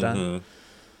 then it's done.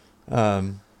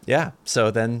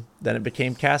 So then it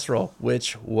became Casserole,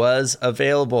 which was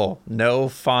available. No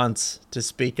fonts to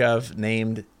speak of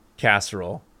named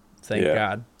Casserole. Thank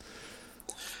God.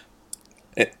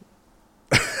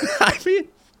 I mean,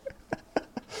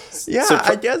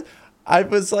 I guess I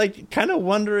was like kind of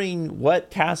wondering what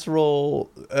casserole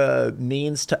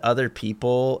means to other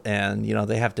people. And, you know,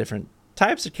 they have different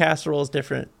types of casseroles,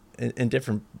 different in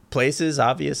different places.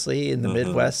 Obviously in the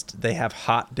Midwest, they have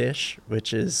hot dish,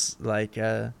 which is like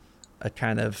a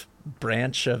kind of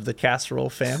branch of the casserole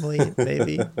family,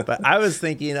 maybe. But I was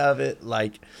thinking of it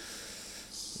like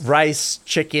rice,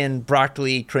 chicken,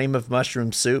 broccoli, cream of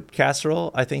mushroom soup casserole.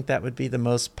 I think that would be the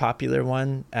most popular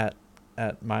one at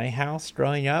my house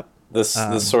growing up. The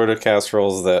sort of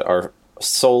casseroles that are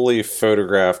solely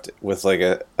photographed with like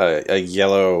a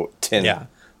yellow tint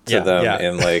to them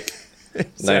in like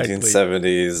exactly.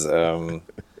 1970s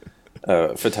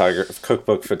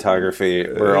cookbook photography,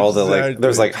 where all the like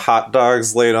there's like hot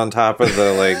dogs laid on top of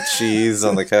the like cheese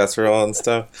on the casserole and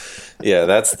stuff. Yeah,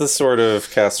 that's the sort of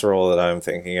casserole that I'm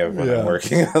thinking of when I'm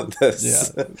working on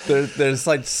this. Yeah. There's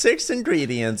like 6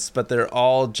 ingredients, but they're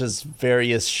all just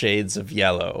various shades of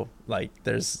yellow. Like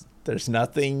there's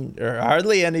nothing or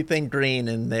hardly anything green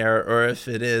in there, or if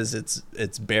it is,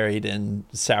 it's buried in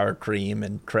sour cream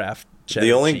and Kraft cheddar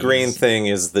The only cheese. green thing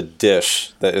is the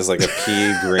dish that is like a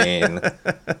pea green,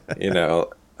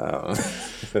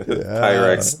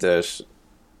 Pyrex dish.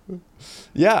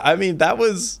 Yeah, I mean, that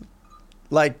was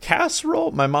like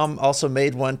casserole. My mom also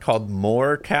made one called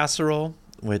More Casserole,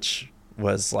 which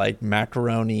was like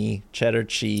macaroni, cheddar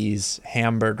cheese,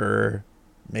 hamburger,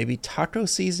 maybe taco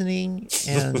seasoning,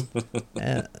 and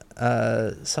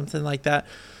something like that.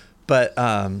 But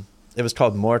it was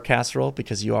called More Casserole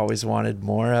because you always wanted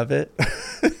more of it.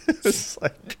 It's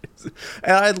like,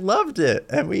 and I loved it.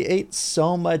 And we ate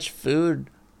so much food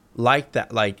like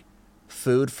that, like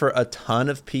food for a ton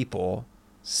of people,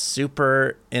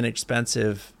 super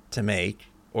inexpensive to make,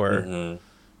 or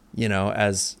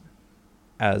as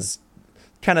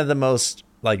kind of the most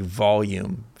like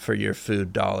volume for your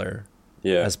food dollar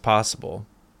as possible.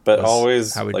 But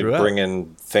always like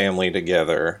bringing family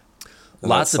together.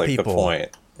 Lots of like people. The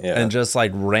point. Yeah. And just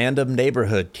like random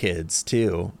neighborhood kids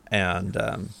too. And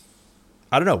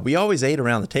I don't know, we always ate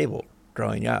around the table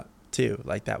growing up too.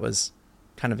 Like that was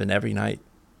kind of an every night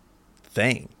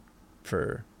thing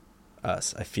for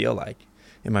us, I feel like.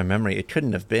 in my memory. It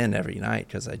couldn't have been every night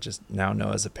because I just now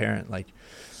know as a parent, like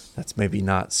that's maybe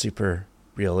not super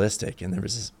realistic. And there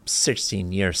was a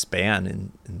 16-year span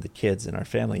in the kids in our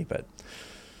family. But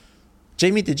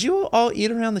Jamie, did you all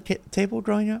eat around the table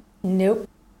growing up? Nope.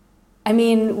 I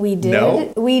mean, we did.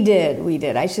 No? We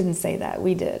did. I shouldn't say that.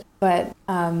 We did. But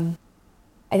I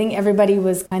think everybody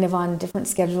was kind of on different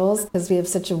schedules because we have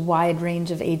such a wide range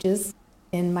of ages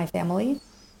in my family.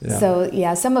 Yeah. So,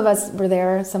 yeah, some of us were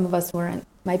there. Some of us weren't.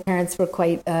 My parents were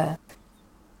quite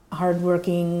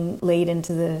hardworking, late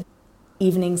into the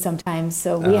evening sometimes.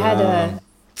 So we had,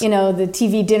 the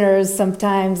TV dinners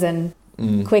sometimes and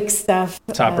quick stuff.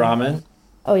 Top ramen?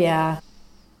 Oh, yeah.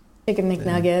 Chicken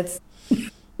McNuggets.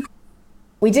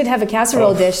 We did have a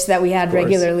casserole dish that we had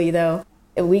regularly, though.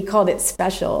 We called it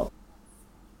special.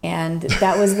 And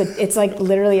that was it's like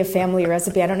literally a family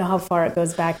recipe. I don't know how far it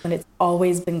goes back, but it's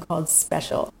always been called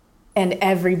special. And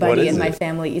everybody in my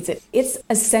family eats it. It's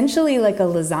essentially like a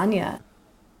lasagna.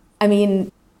 I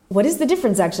mean, what is the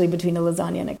difference actually between a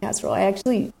lasagna and a casserole? I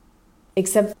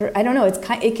don't know.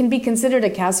 It can be considered a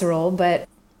casserole, but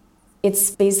it's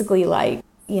basically like,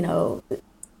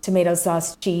 tomato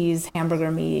sauce, cheese, hamburger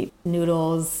meat,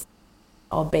 noodles,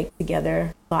 all baked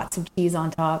together, lots of cheese on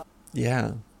top.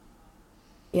 Yeah.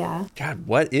 Yeah. God,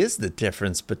 what is the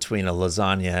difference between a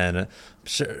lasagna and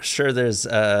sure there's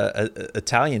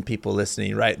Italian people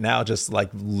listening right now just like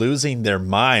losing their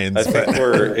minds. I think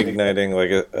we're igniting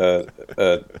like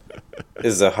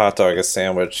is a hot dog a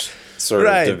sandwich sort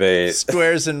of debate.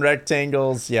 Squares and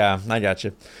rectangles. Yeah, I got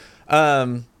you.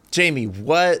 Jamie,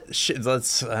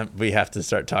 we have to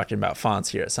start talking about fonts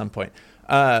here at some point.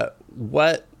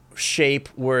 What shape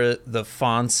were the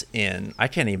fonts in? I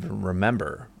can't even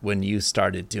remember when you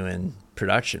started doing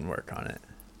production work on it.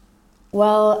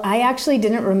 Well, I actually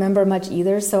didn't remember much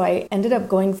either, so I ended up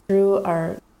going through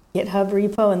our GitHub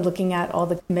repo and looking at all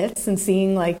the commits and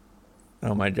seeing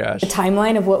oh my gosh, the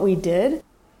timeline of what we did.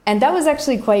 And that was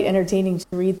actually quite entertaining to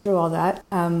read through all that.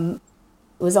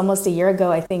 It was almost a year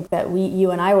ago, I think, that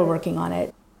you and I were working on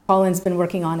it. Colin's been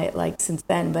working on it since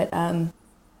then. But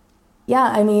yeah,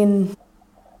 I mean,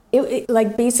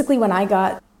 it basically when I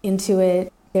got into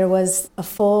it, there was a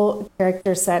full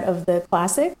character set of the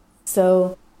classic.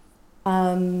 So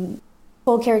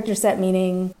full character set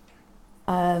meaning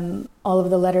all of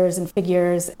the letters and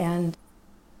figures and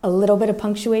a little bit of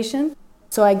punctuation.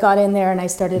 So I got in there and I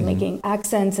started making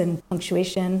accents and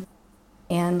punctuation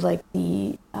and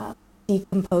the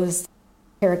decomposed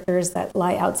characters that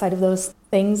lie outside of those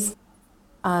things.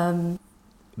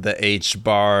 The H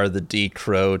bar, the D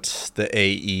croat, the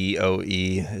A E O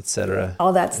E, etc.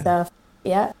 All that stuff.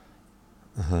 Yeah.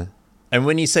 Uh-huh. And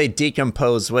when you say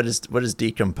decompose, what does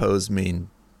decompose mean?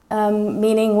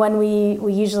 Meaning when we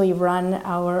usually run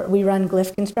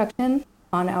glyph construction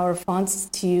on our fonts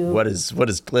to... What is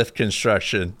glyph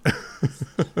construction?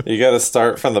 You got to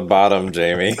start from the bottom,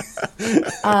 Jamie.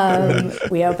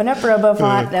 We open up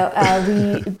RoboFont.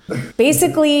 We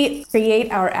basically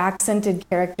create our accented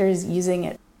characters using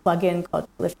a plugin called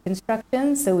Glyph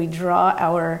Construction. So we draw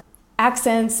our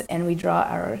accents and we draw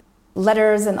our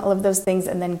letters and all of those things,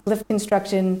 and then Glyph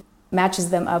Construction matches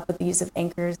them up with the use of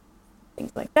anchors,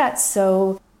 things like that.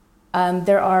 So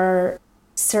there are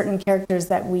certain characters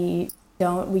that we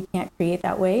can't create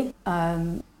that way,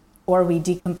 or we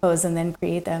decompose and then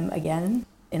create them again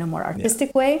in a more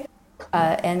artistic way.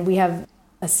 And we have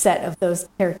a set of those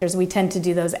characters. We tend to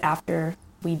do those after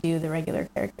we do the regular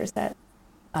character set.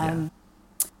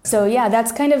 So yeah,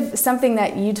 that's kind of something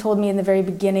that you told me in the very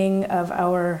beginning of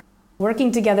our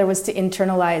working together, was to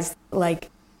internalize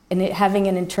having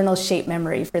an internal shape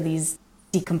memory for these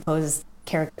decomposed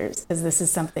characters, because this is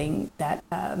something that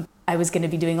I was going to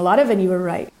be doing a lot of, and you were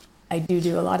right. I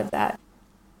do a lot of that.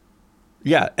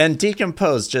 Yeah, and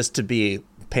decompose, just to be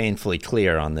painfully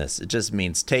clear on this, it just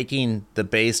means taking the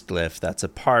base glyph that's a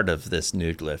part of this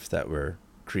new glyph that we're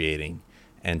creating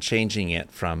and changing it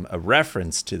from a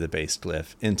reference to the base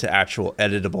glyph into actual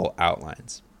editable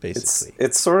outlines, basically.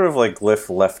 It's sort of like glyph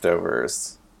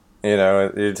leftovers.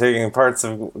 You're taking parts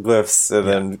of glyphs and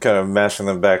then kind of mashing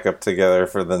them back up together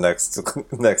for the next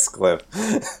glyph.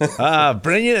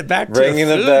 Bringing it back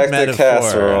to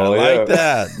casserole. I like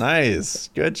that. Nice.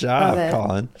 Good job,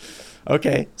 Colin.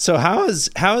 Okay, so how is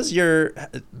your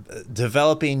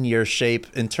developing your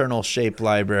internal shape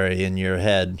library in your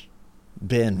head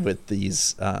been with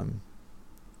these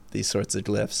sorts of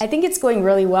glyphs? I think it's going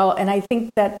really well, and I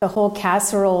think that the whole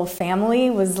casserole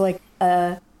family was like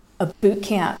a boot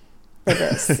camp for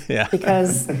this.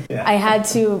 Because I had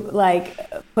to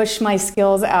push my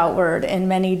skills outward in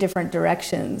many different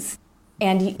directions.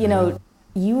 And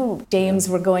you, James,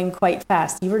 were going quite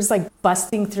fast. You were just like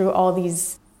busting through all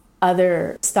these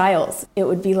other styles. It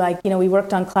would be like, we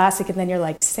worked on classic, and then you're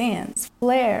like sans,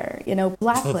 flare,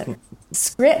 black letter,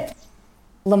 script,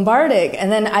 Lombardic.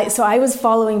 And then I was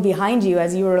following behind you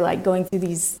as you were like going through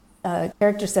these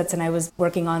character sets, and I was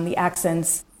working on the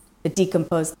accents, the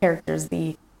decomposed characters,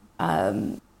 the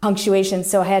punctuation.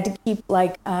 So I had to keep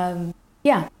like,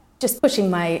 just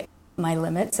pushing my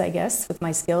limits, I guess, with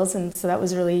my skills. And so that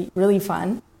was really, really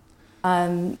fun.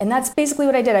 And that's basically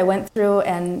what I did. I went through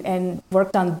and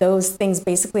worked on those things,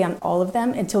 basically on all of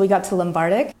them, until we got to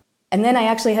Lombardic. And then I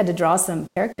actually had to draw some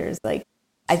characters. Like,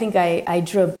 I think I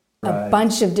drew a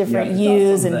bunch of different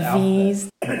U's and V's.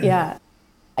 Yeah.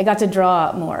 I got to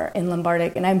draw more in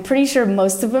Lombardic. And I'm pretty sure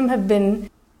most of them have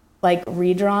been like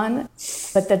redrawn,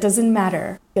 but that doesn't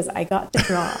matter because I got to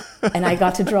draw. And I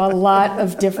got to draw a lot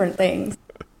of different things.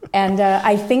 And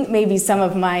I think maybe some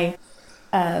of my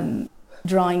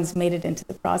drawings made it into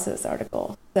the process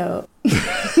article. So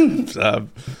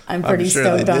I'm pretty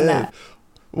stoked on that.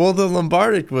 Well, the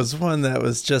Lombardic was one that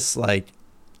was just like,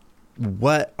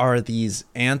 what are these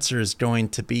answers going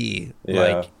to be? Yeah.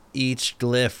 Like each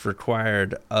glyph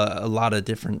required a lot of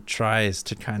different tries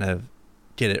to kind of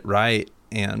get it right.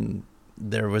 And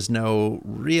there was no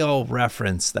real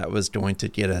reference that was going to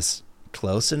get us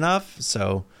close enough.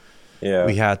 So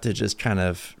we had to just kind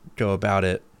of go about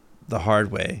it the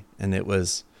hard way. And it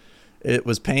was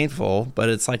painful, but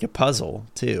it's like a puzzle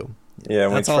too. Yeah.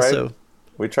 And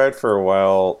we tried for a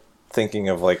while thinking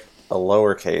of like a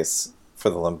lowercase for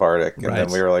the Lombardic. And then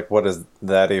we were like, what does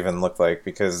that even look like?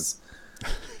 Because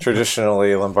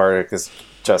traditionally Lombardic is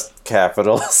just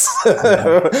capitals.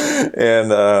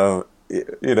 And,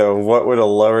 what would a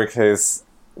lowercase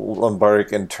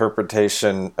Lombardic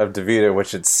interpretation of DeVita,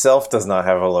 which itself does not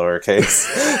have a lowercase.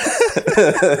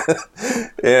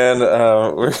 And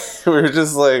we're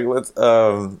just like, let's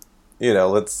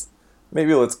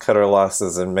cut our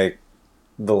losses and make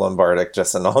the Lombardic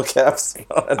just in all caps.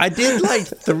 I did like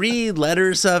 3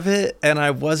 letters of it, and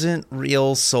I wasn't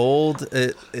real sold.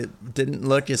 It didn't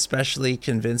look especially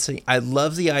convincing. I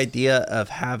love the idea of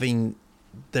having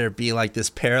there be like this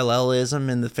parallelism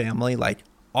in the family, like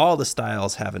all the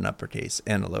styles have an uppercase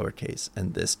and a lowercase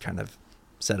and this kind of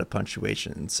set of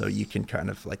punctuation. So you can kind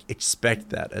of like expect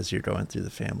that as you're going through the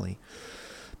family.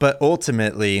 But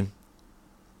ultimately,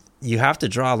 you have to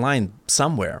draw a line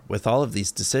somewhere with all of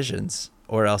these decisions,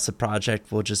 or else the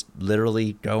project will just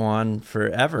literally go on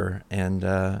forever and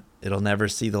it'll never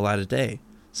see the light of day.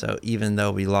 So even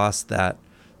though we lost that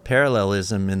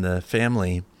parallelism in the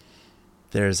family,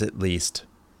 there's at least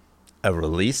a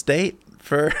release date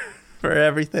for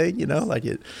everything, like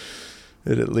it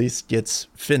at least gets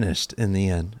finished in the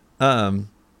end. And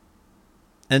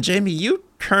Jamie, you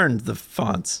kerned the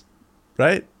fonts,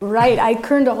 right? Right, I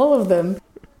kerned all of them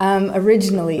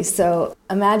originally. So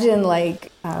imagine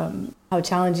like how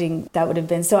challenging that would have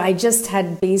been. So I just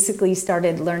had basically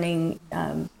started learning,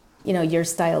 your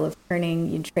style of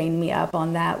kerning. You trained me up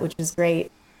on that, which was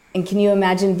great. And can you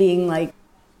imagine being like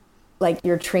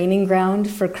your training ground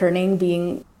for kerning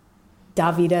being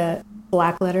Davida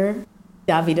black letter,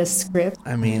 Davida script?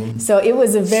 I mean, so it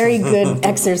was a very good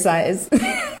exercise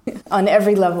on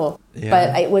every level. Yeah.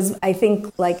 But I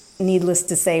think, like, needless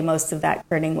to say, most of that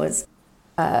kerning was,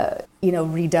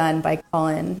 redone by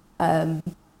Colin.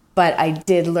 But I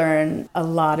did learn a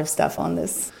lot of stuff on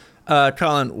this.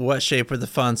 Colin, what shape were the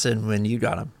fonts in when you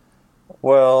got them?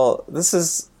 Well, this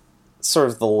is sort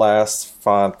of the last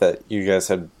font that you guys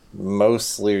had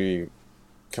mostly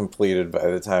completed by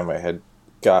the time I had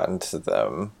gotten to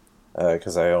them,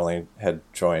 because I only had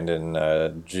joined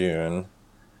in June.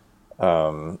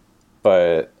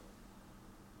 But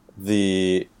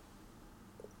the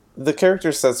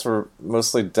character sets were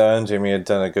mostly done. Jamie had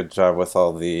done a good job with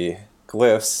all the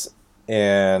glyphs,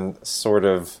 and sort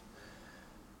of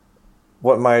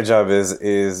what my job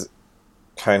is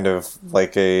kind of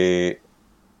like a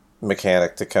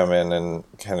mechanic to come in and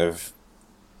kind of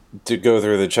to go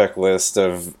through the checklist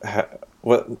of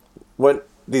what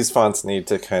these fonts need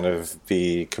to kind of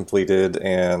be completed,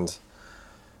 and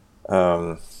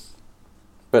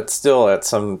but still at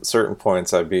some certain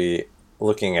points I'd be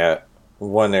looking at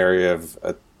one area of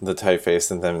the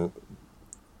typeface and then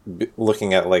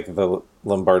looking at like the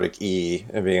Lombardic E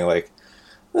and being like,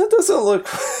 that doesn't look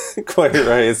quite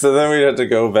right. So then we'd have to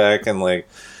go back and like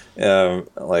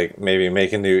maybe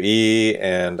make a new E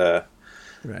and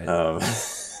and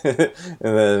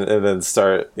then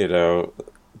start,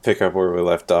 pick up where we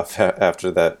left off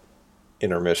after that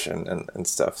intermission and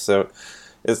stuff. So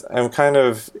I'm kind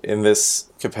of in this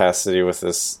capacity with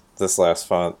this last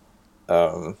font,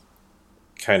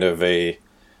 kind of a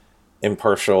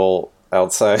impartial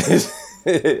outside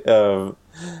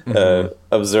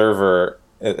observer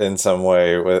in some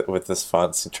way with this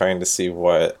font, so trying to see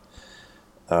what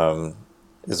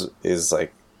is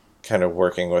like kind of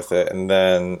working with it, and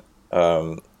then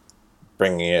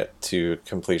bringing it to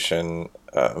completion.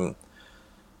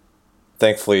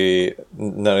 Thankfully,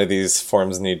 none of these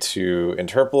forms need to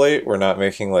interpolate. We're not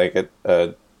making like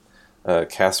a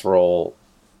casserole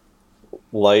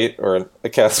light or a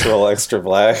casserole extra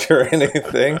black or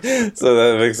anything, so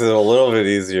that makes it a little bit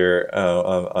easier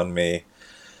on me.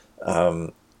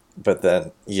 But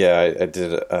then, yeah, I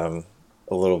did a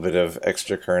little bit of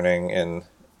extra kerning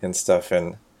and stuff.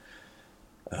 And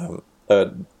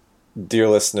dear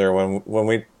listener, when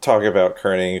we talk about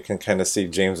kerning, you can kind of see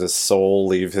James's soul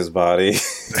leave his body.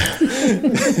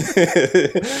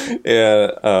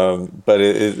 Yeah, but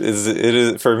it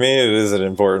is for me. It is an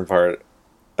important part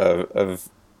of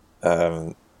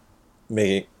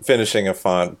me finishing a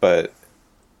font, but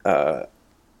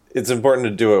it's important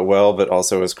to do it well, but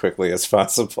also as quickly as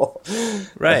possible.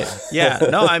 Right. Yeah.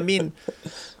 No, I mean,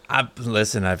 I've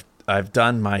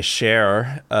done my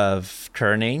share of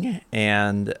kerning,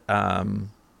 and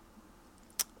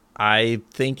I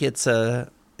think it's a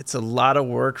lot of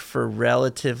work for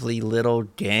relatively little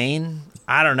gain.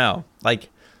 I don't know. Like,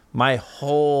 my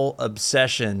whole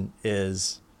obsession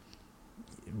is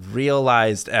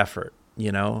realized effort,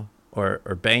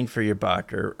 or bang for your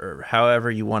buck, or however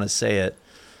you want to say it.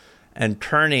 And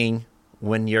kerning,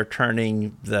 when you're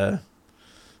turning the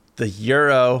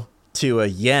euro to a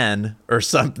yen or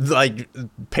something, like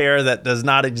pair that does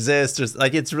not exist, or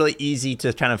like, it's really easy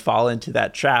to kind of fall into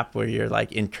that trap where you're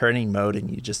like in kerning mode and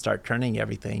you just start kerning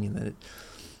everything, and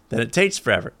then it takes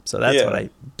forever. So that's what I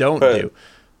don't do.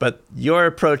 But your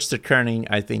approach to kerning,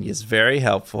 I think, is very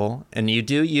helpful, and you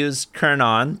do use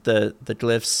Kernon, the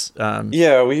glyphs.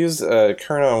 Yeah, we use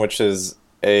Kernon, which is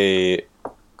a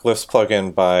glyphs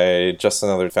plugin by Just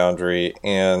Another Foundry,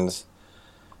 and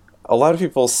a lot of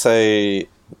people say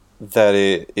that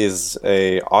it is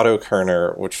a auto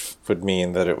kerner, which would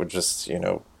mean that it would just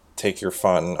take your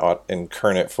font and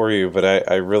kern it for you. But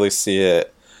I really see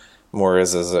it more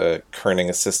as a kerning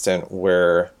assistant,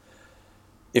 where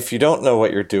if you don't know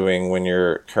what you're doing when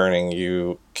you're kerning,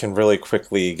 you can really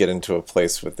quickly get into a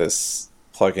place with this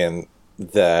plugin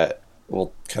that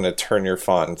will kind of turn your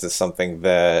font into something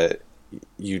that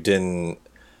you didn't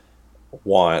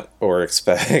want or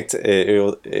expect.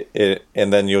 And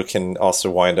then you can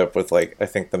also wind up with, like, I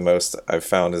think the most I've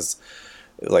found is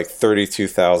like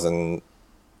 32,000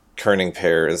 kerning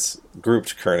pairs,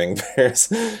 grouped kerning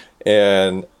pairs,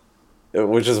 and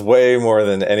which is way more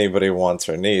than anybody wants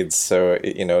or needs. So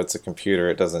it's a computer,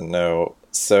 it doesn't know.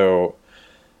 So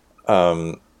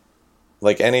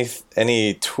like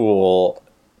any tool,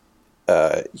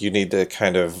 you need to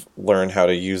kind of learn how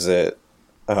to use it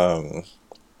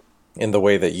in the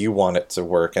way that you want it to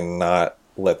work, and not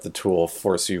let the tool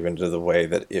force you into the way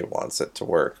that it wants it to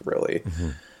work, really.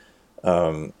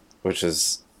 Mm-hmm. Which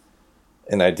is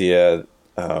an idea,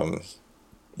 from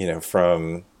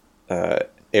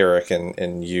Eric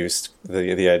and Youst,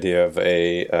 the idea of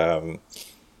a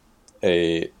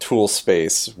tool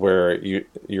space where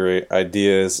your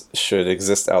ideas should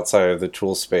exist outside of the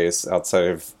tool space, outside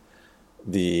of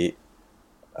the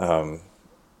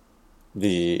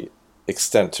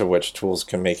extent to which tools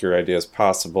can make your ideas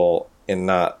possible, and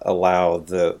not allow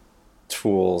the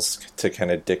tools to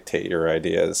kind of dictate your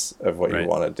ideas of what you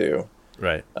want to do.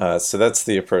 Right. So that's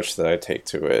the approach that I take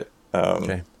to it.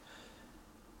 Okay.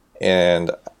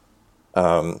 And,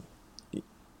 I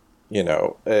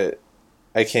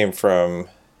came from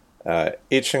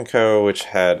H&Co, which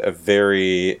had a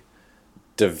very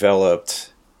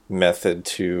developed method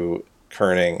to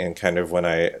kerning, and kind of when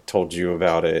I told you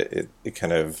about it, it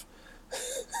kind of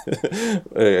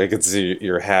I could see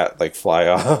your hat like fly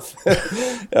off.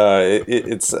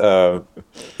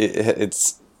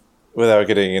 It's without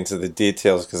getting into the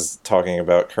details, because talking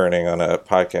about kerning on a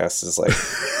podcast is like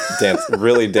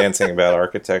really dancing about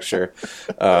architecture.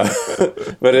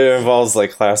 But it involves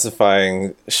like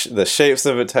classifying the shapes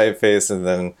of a typeface, and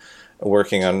then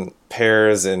working on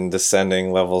pairs and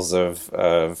descending levels of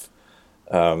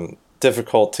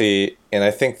difficulty. And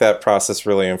I think that process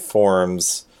really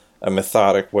informs a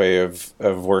methodic way of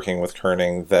working with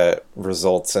kerning that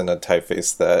results in a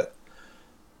typeface that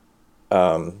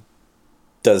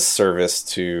does service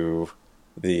to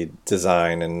the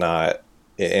design, and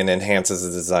enhances the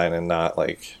design, and not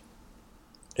like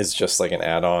is just like an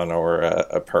add-on or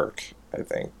a perk, I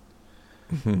think.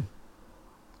 Mm-hmm.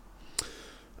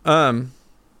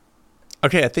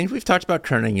 Okay, I think we've talked about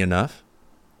kerning enough.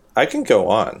 I can go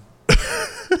on.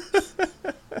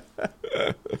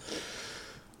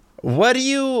 What do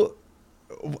you?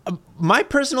 My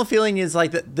personal feeling is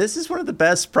like that this is one of the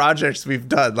best projects we've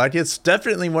done. Like, it's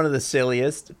definitely one of the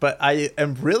silliest, but I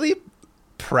am really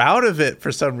proud of it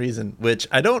for some reason, which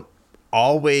I don't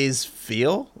always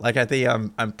feel. Like, I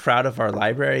think I'm proud of our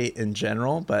library in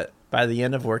general, but by the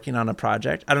end of working on a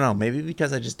project, I don't know, maybe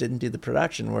because I just didn't do the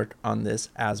production work on this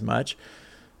as much,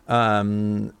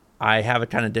 I have a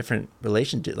kind of different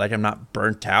relation to it. Like, I'm not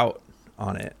burnt out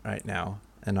on it right now,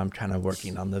 and I'm kind of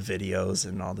working on the videos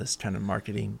and all this kind of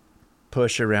marketing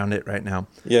push around it right now.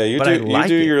 Yeah, you But do I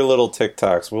like it. your little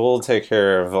TikToks. We'll take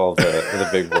care of all the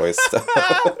big boy stuff.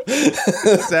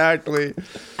 Exactly.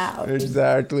 Ouch.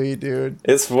 Exactly, dude.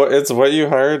 It's what you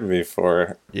hired me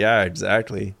for. Yeah,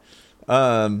 exactly.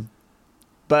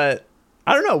 But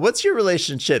I don't know. What's your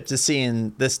relationship to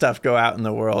seeing this stuff go out in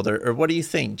the world, or what do you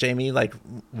think, Jamie? Like,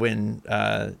 when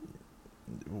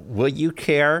will you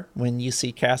care when you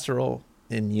see Casserole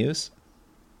in use?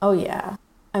 Oh yeah.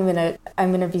 I'm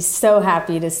gonna be so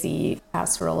happy to see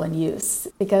Casserole in use,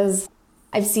 because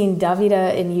I've seen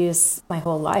Davida in use my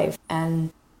whole life,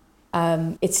 and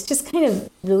it's just kind of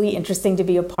really interesting to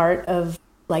be a part of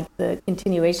like the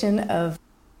continuation of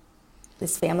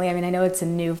this family. I mean, I know it's a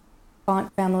new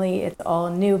font family, it's all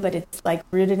new, but it's like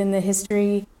rooted in the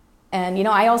history. And you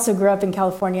know, I also grew up in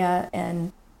California,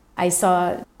 and I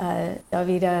saw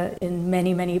Davida in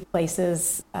many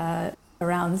places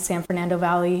around San Fernando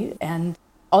Valley, and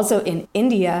also in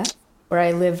India, where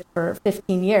I lived for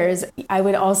 15 years, I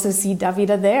would also see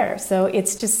Davida there. So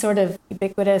it's just sort of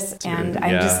ubiquitous, and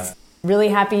I'm just really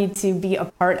happy to be a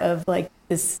part of like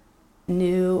this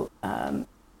new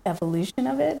evolution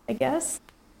of it, I guess.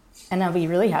 And I'll be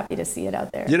really happy to see it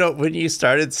out there. You know, when you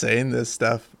started saying this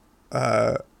stuff,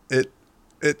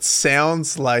 it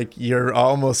sounds like you're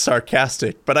almost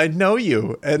sarcastic, but I know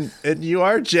you, and you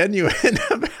are genuine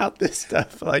about this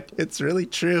stuff. Like, it's really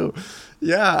true.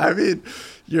 Yeah, I mean,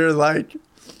 you're like,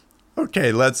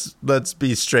 okay, let's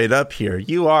be straight up here.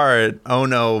 You are an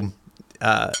Ono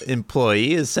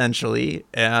employee essentially,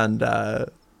 and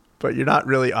but you're not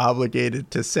really obligated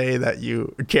to say that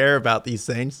you care about these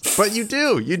things. But you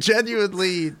do. You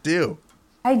genuinely do.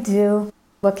 I do.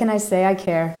 What can I say? I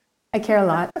care. I care a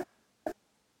lot.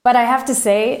 But I have to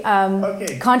say,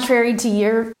 contrary to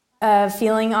your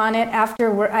feeling on it,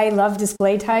 I love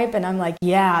display type, and I'm like,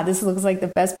 yeah, this looks like the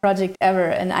best project ever.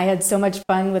 And I had so much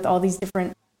fun with all these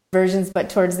different versions, but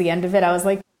towards the end of it, I was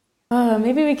like, oh,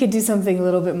 maybe we could do something a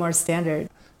little bit more standard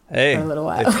Hey, for a little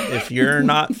while. if you're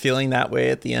not feeling that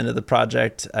way at the end of the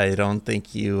project, I don't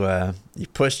think you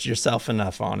pushed yourself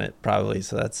enough on it, probably.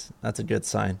 So that's a good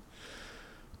sign.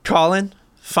 Colin,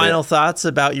 final thoughts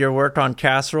about your work on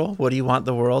Casserole? What do you want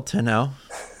the world to know?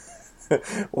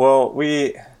 Well,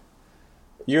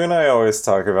 you and I always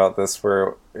talk about this,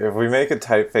 where if we make a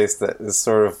typeface that is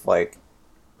sort of like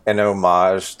an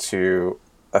homage to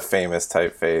a famous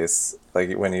typeface,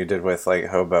 like when you did with like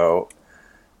Hobo,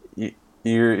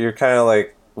 you're kind of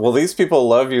like, well, these people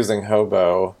love using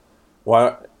Hobo.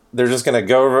 Why? They're just going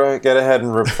to get ahead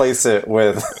and replace it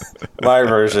with my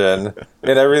version,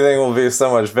 and everything will be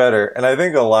so much better. And I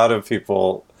think a lot of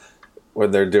people,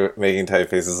 when they're making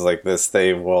typefaces like this,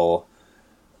 they will,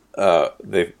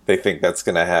 they think that's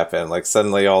going to happen. Like,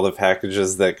 suddenly all the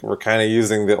packages that were kind of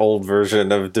using the old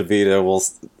version of Davida will,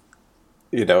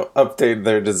 update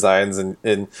their designs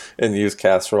and use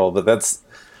Casserole. But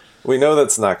we know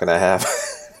that's not going to happen.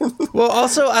 Well,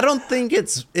 also, I don't think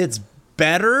it's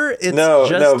better. It's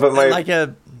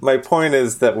but my point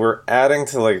is that we're adding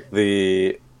to like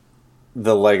the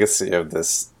legacy of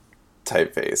this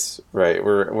typeface, right?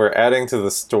 We're adding to the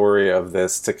story of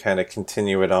this to kind of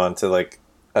continue it on to like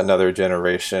another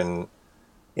generation,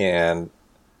 and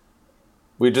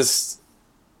we're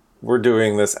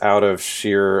doing this out of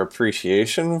sheer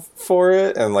appreciation for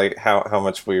it, and like how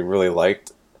much we really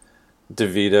liked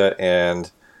Davida, and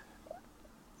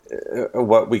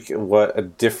what a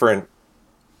different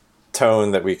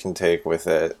tone that we can take with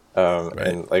it, right.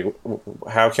 And like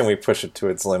how can we push it to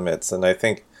its limits. And I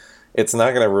think it's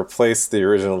not going to replace the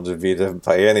original Davida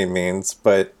by any means,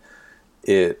 but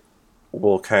it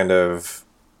will kind of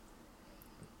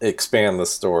expand the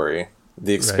story,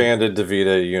 the expanded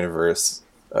Davida universe,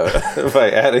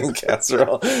 by adding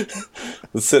Casserole, the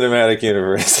cinematic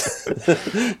universe.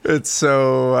 It's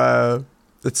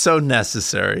so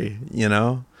necessary, you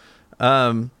know.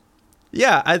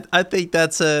 Yeah, I think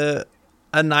that's a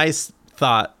nice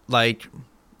thought. Like,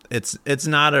 it's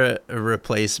not a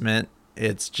replacement.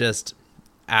 It's just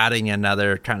adding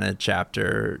another kind of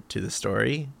chapter to the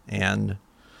story. And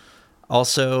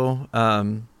also,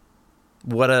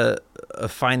 what a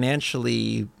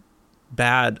financially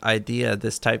bad idea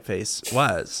this typeface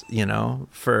was,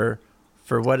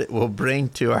 for what it will bring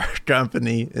to our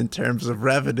company in terms of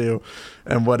revenue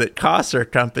and what it costs our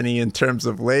company in terms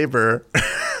of labor.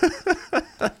 It's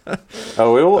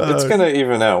going to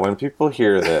even out. When people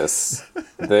hear this,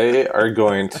 they are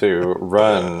going to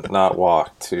run, not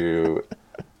walk, to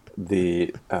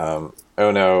the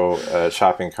Ono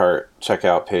shopping cart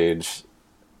checkout page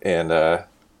and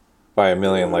buy a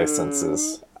million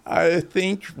licenses. I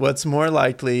think what's more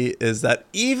likely is that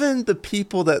even the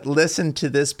people that listen to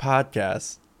this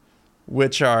podcast,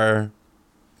 which are,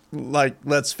 like,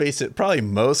 let's face it, probably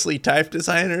mostly type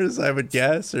designers, I would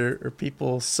guess, or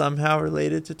people somehow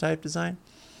related to type design.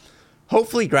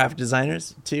 Hopefully graphic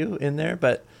designers, too, in there,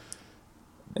 but...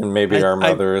 And maybe our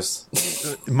mothers.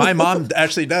 My mom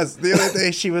actually does. The other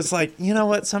day, she was like, you know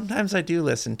what? Sometimes I do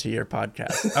listen to your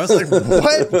podcast. I was like,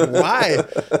 what? Why?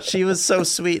 She was so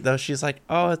sweet, though. She's like,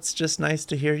 oh, it's just nice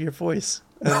to hear your voice.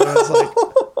 And I was like,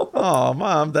 oh,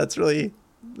 Mom, that's really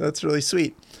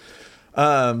sweet.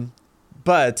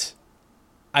 But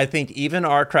I think even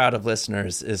our crowd of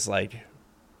listeners is like,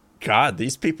 God,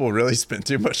 these people really spend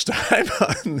too much time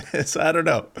on this. I don't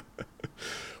know.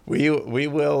 We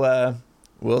will...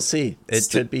 We'll see. It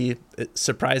could be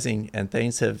surprising, and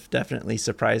things have definitely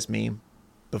surprised me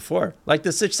before. Like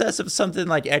the success of something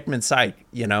like Ekman Psych,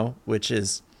 which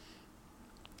is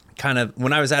kind of,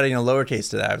 when I was adding a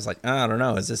lowercase to that, I was like, I don't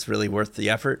know, is this really worth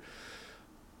the effort?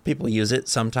 People use it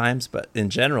sometimes, but in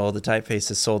general, the typeface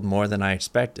has sold more than I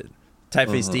expected.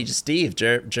 Typeface DJ Steve,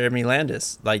 Jeremy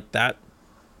Landis, like that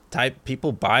type,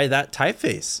 people buy that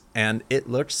typeface, and it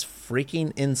looks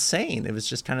freaking insane. It was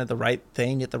just kind of the right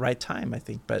thing at the right time, I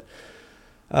think. But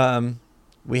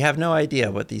we have no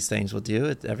idea what these things will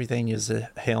do. Everything is a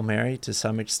Hail Mary to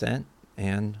some extent,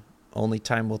 and only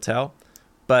time will tell.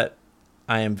 But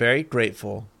I am very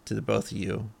grateful to the both of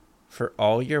you for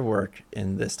all your work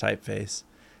in this typeface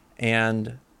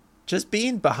and just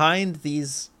being behind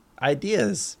these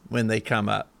ideas when they come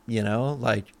up,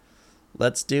 like,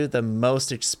 let's do the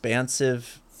most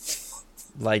expansive,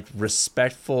 like,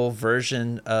 respectful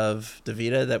version of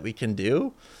DaVita that we can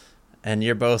do. And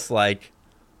you're both like,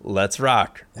 let's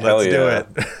rock. Let's do it.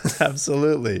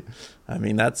 Absolutely. I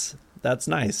mean, that's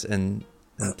nice. And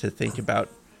to think about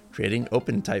creating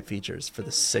open type features for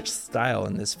the 6th style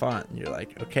in this font. And you're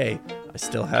like, okay, I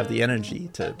still have the energy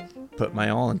to put my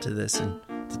all into this and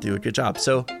to do a good job.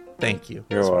 So thank you.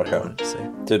 You're welcome.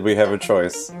 Did we have a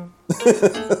choice?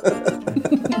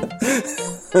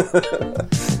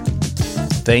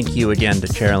 Thank you again to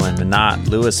Carolyn Minot,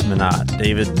 Louis Minot,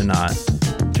 David Minot.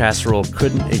 Casserole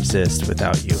couldn't exist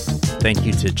without you. Thank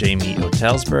you to Jamie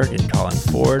Otelsberg and Colin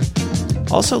Ford.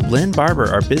 Also, Lynn Barber,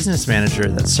 our business manager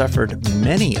that suffered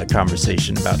many a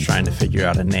conversation about trying to figure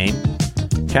out a name.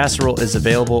 Casserole is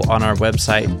available on our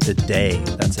website today.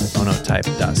 That's at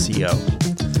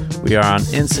onotype.co. We are on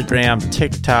Instagram,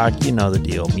 TikTok, you know the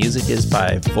deal. Music is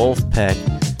by Wolfpack,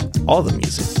 all the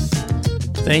music.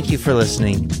 Thank you for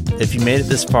listening. If you made it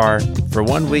this far, for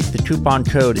 1 week, the coupon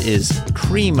code is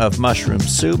cream of mushroom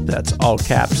soup. That's all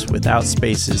caps without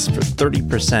spaces for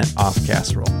 30% off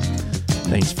Casserole.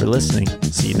 Thanks for listening.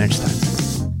 See you next time.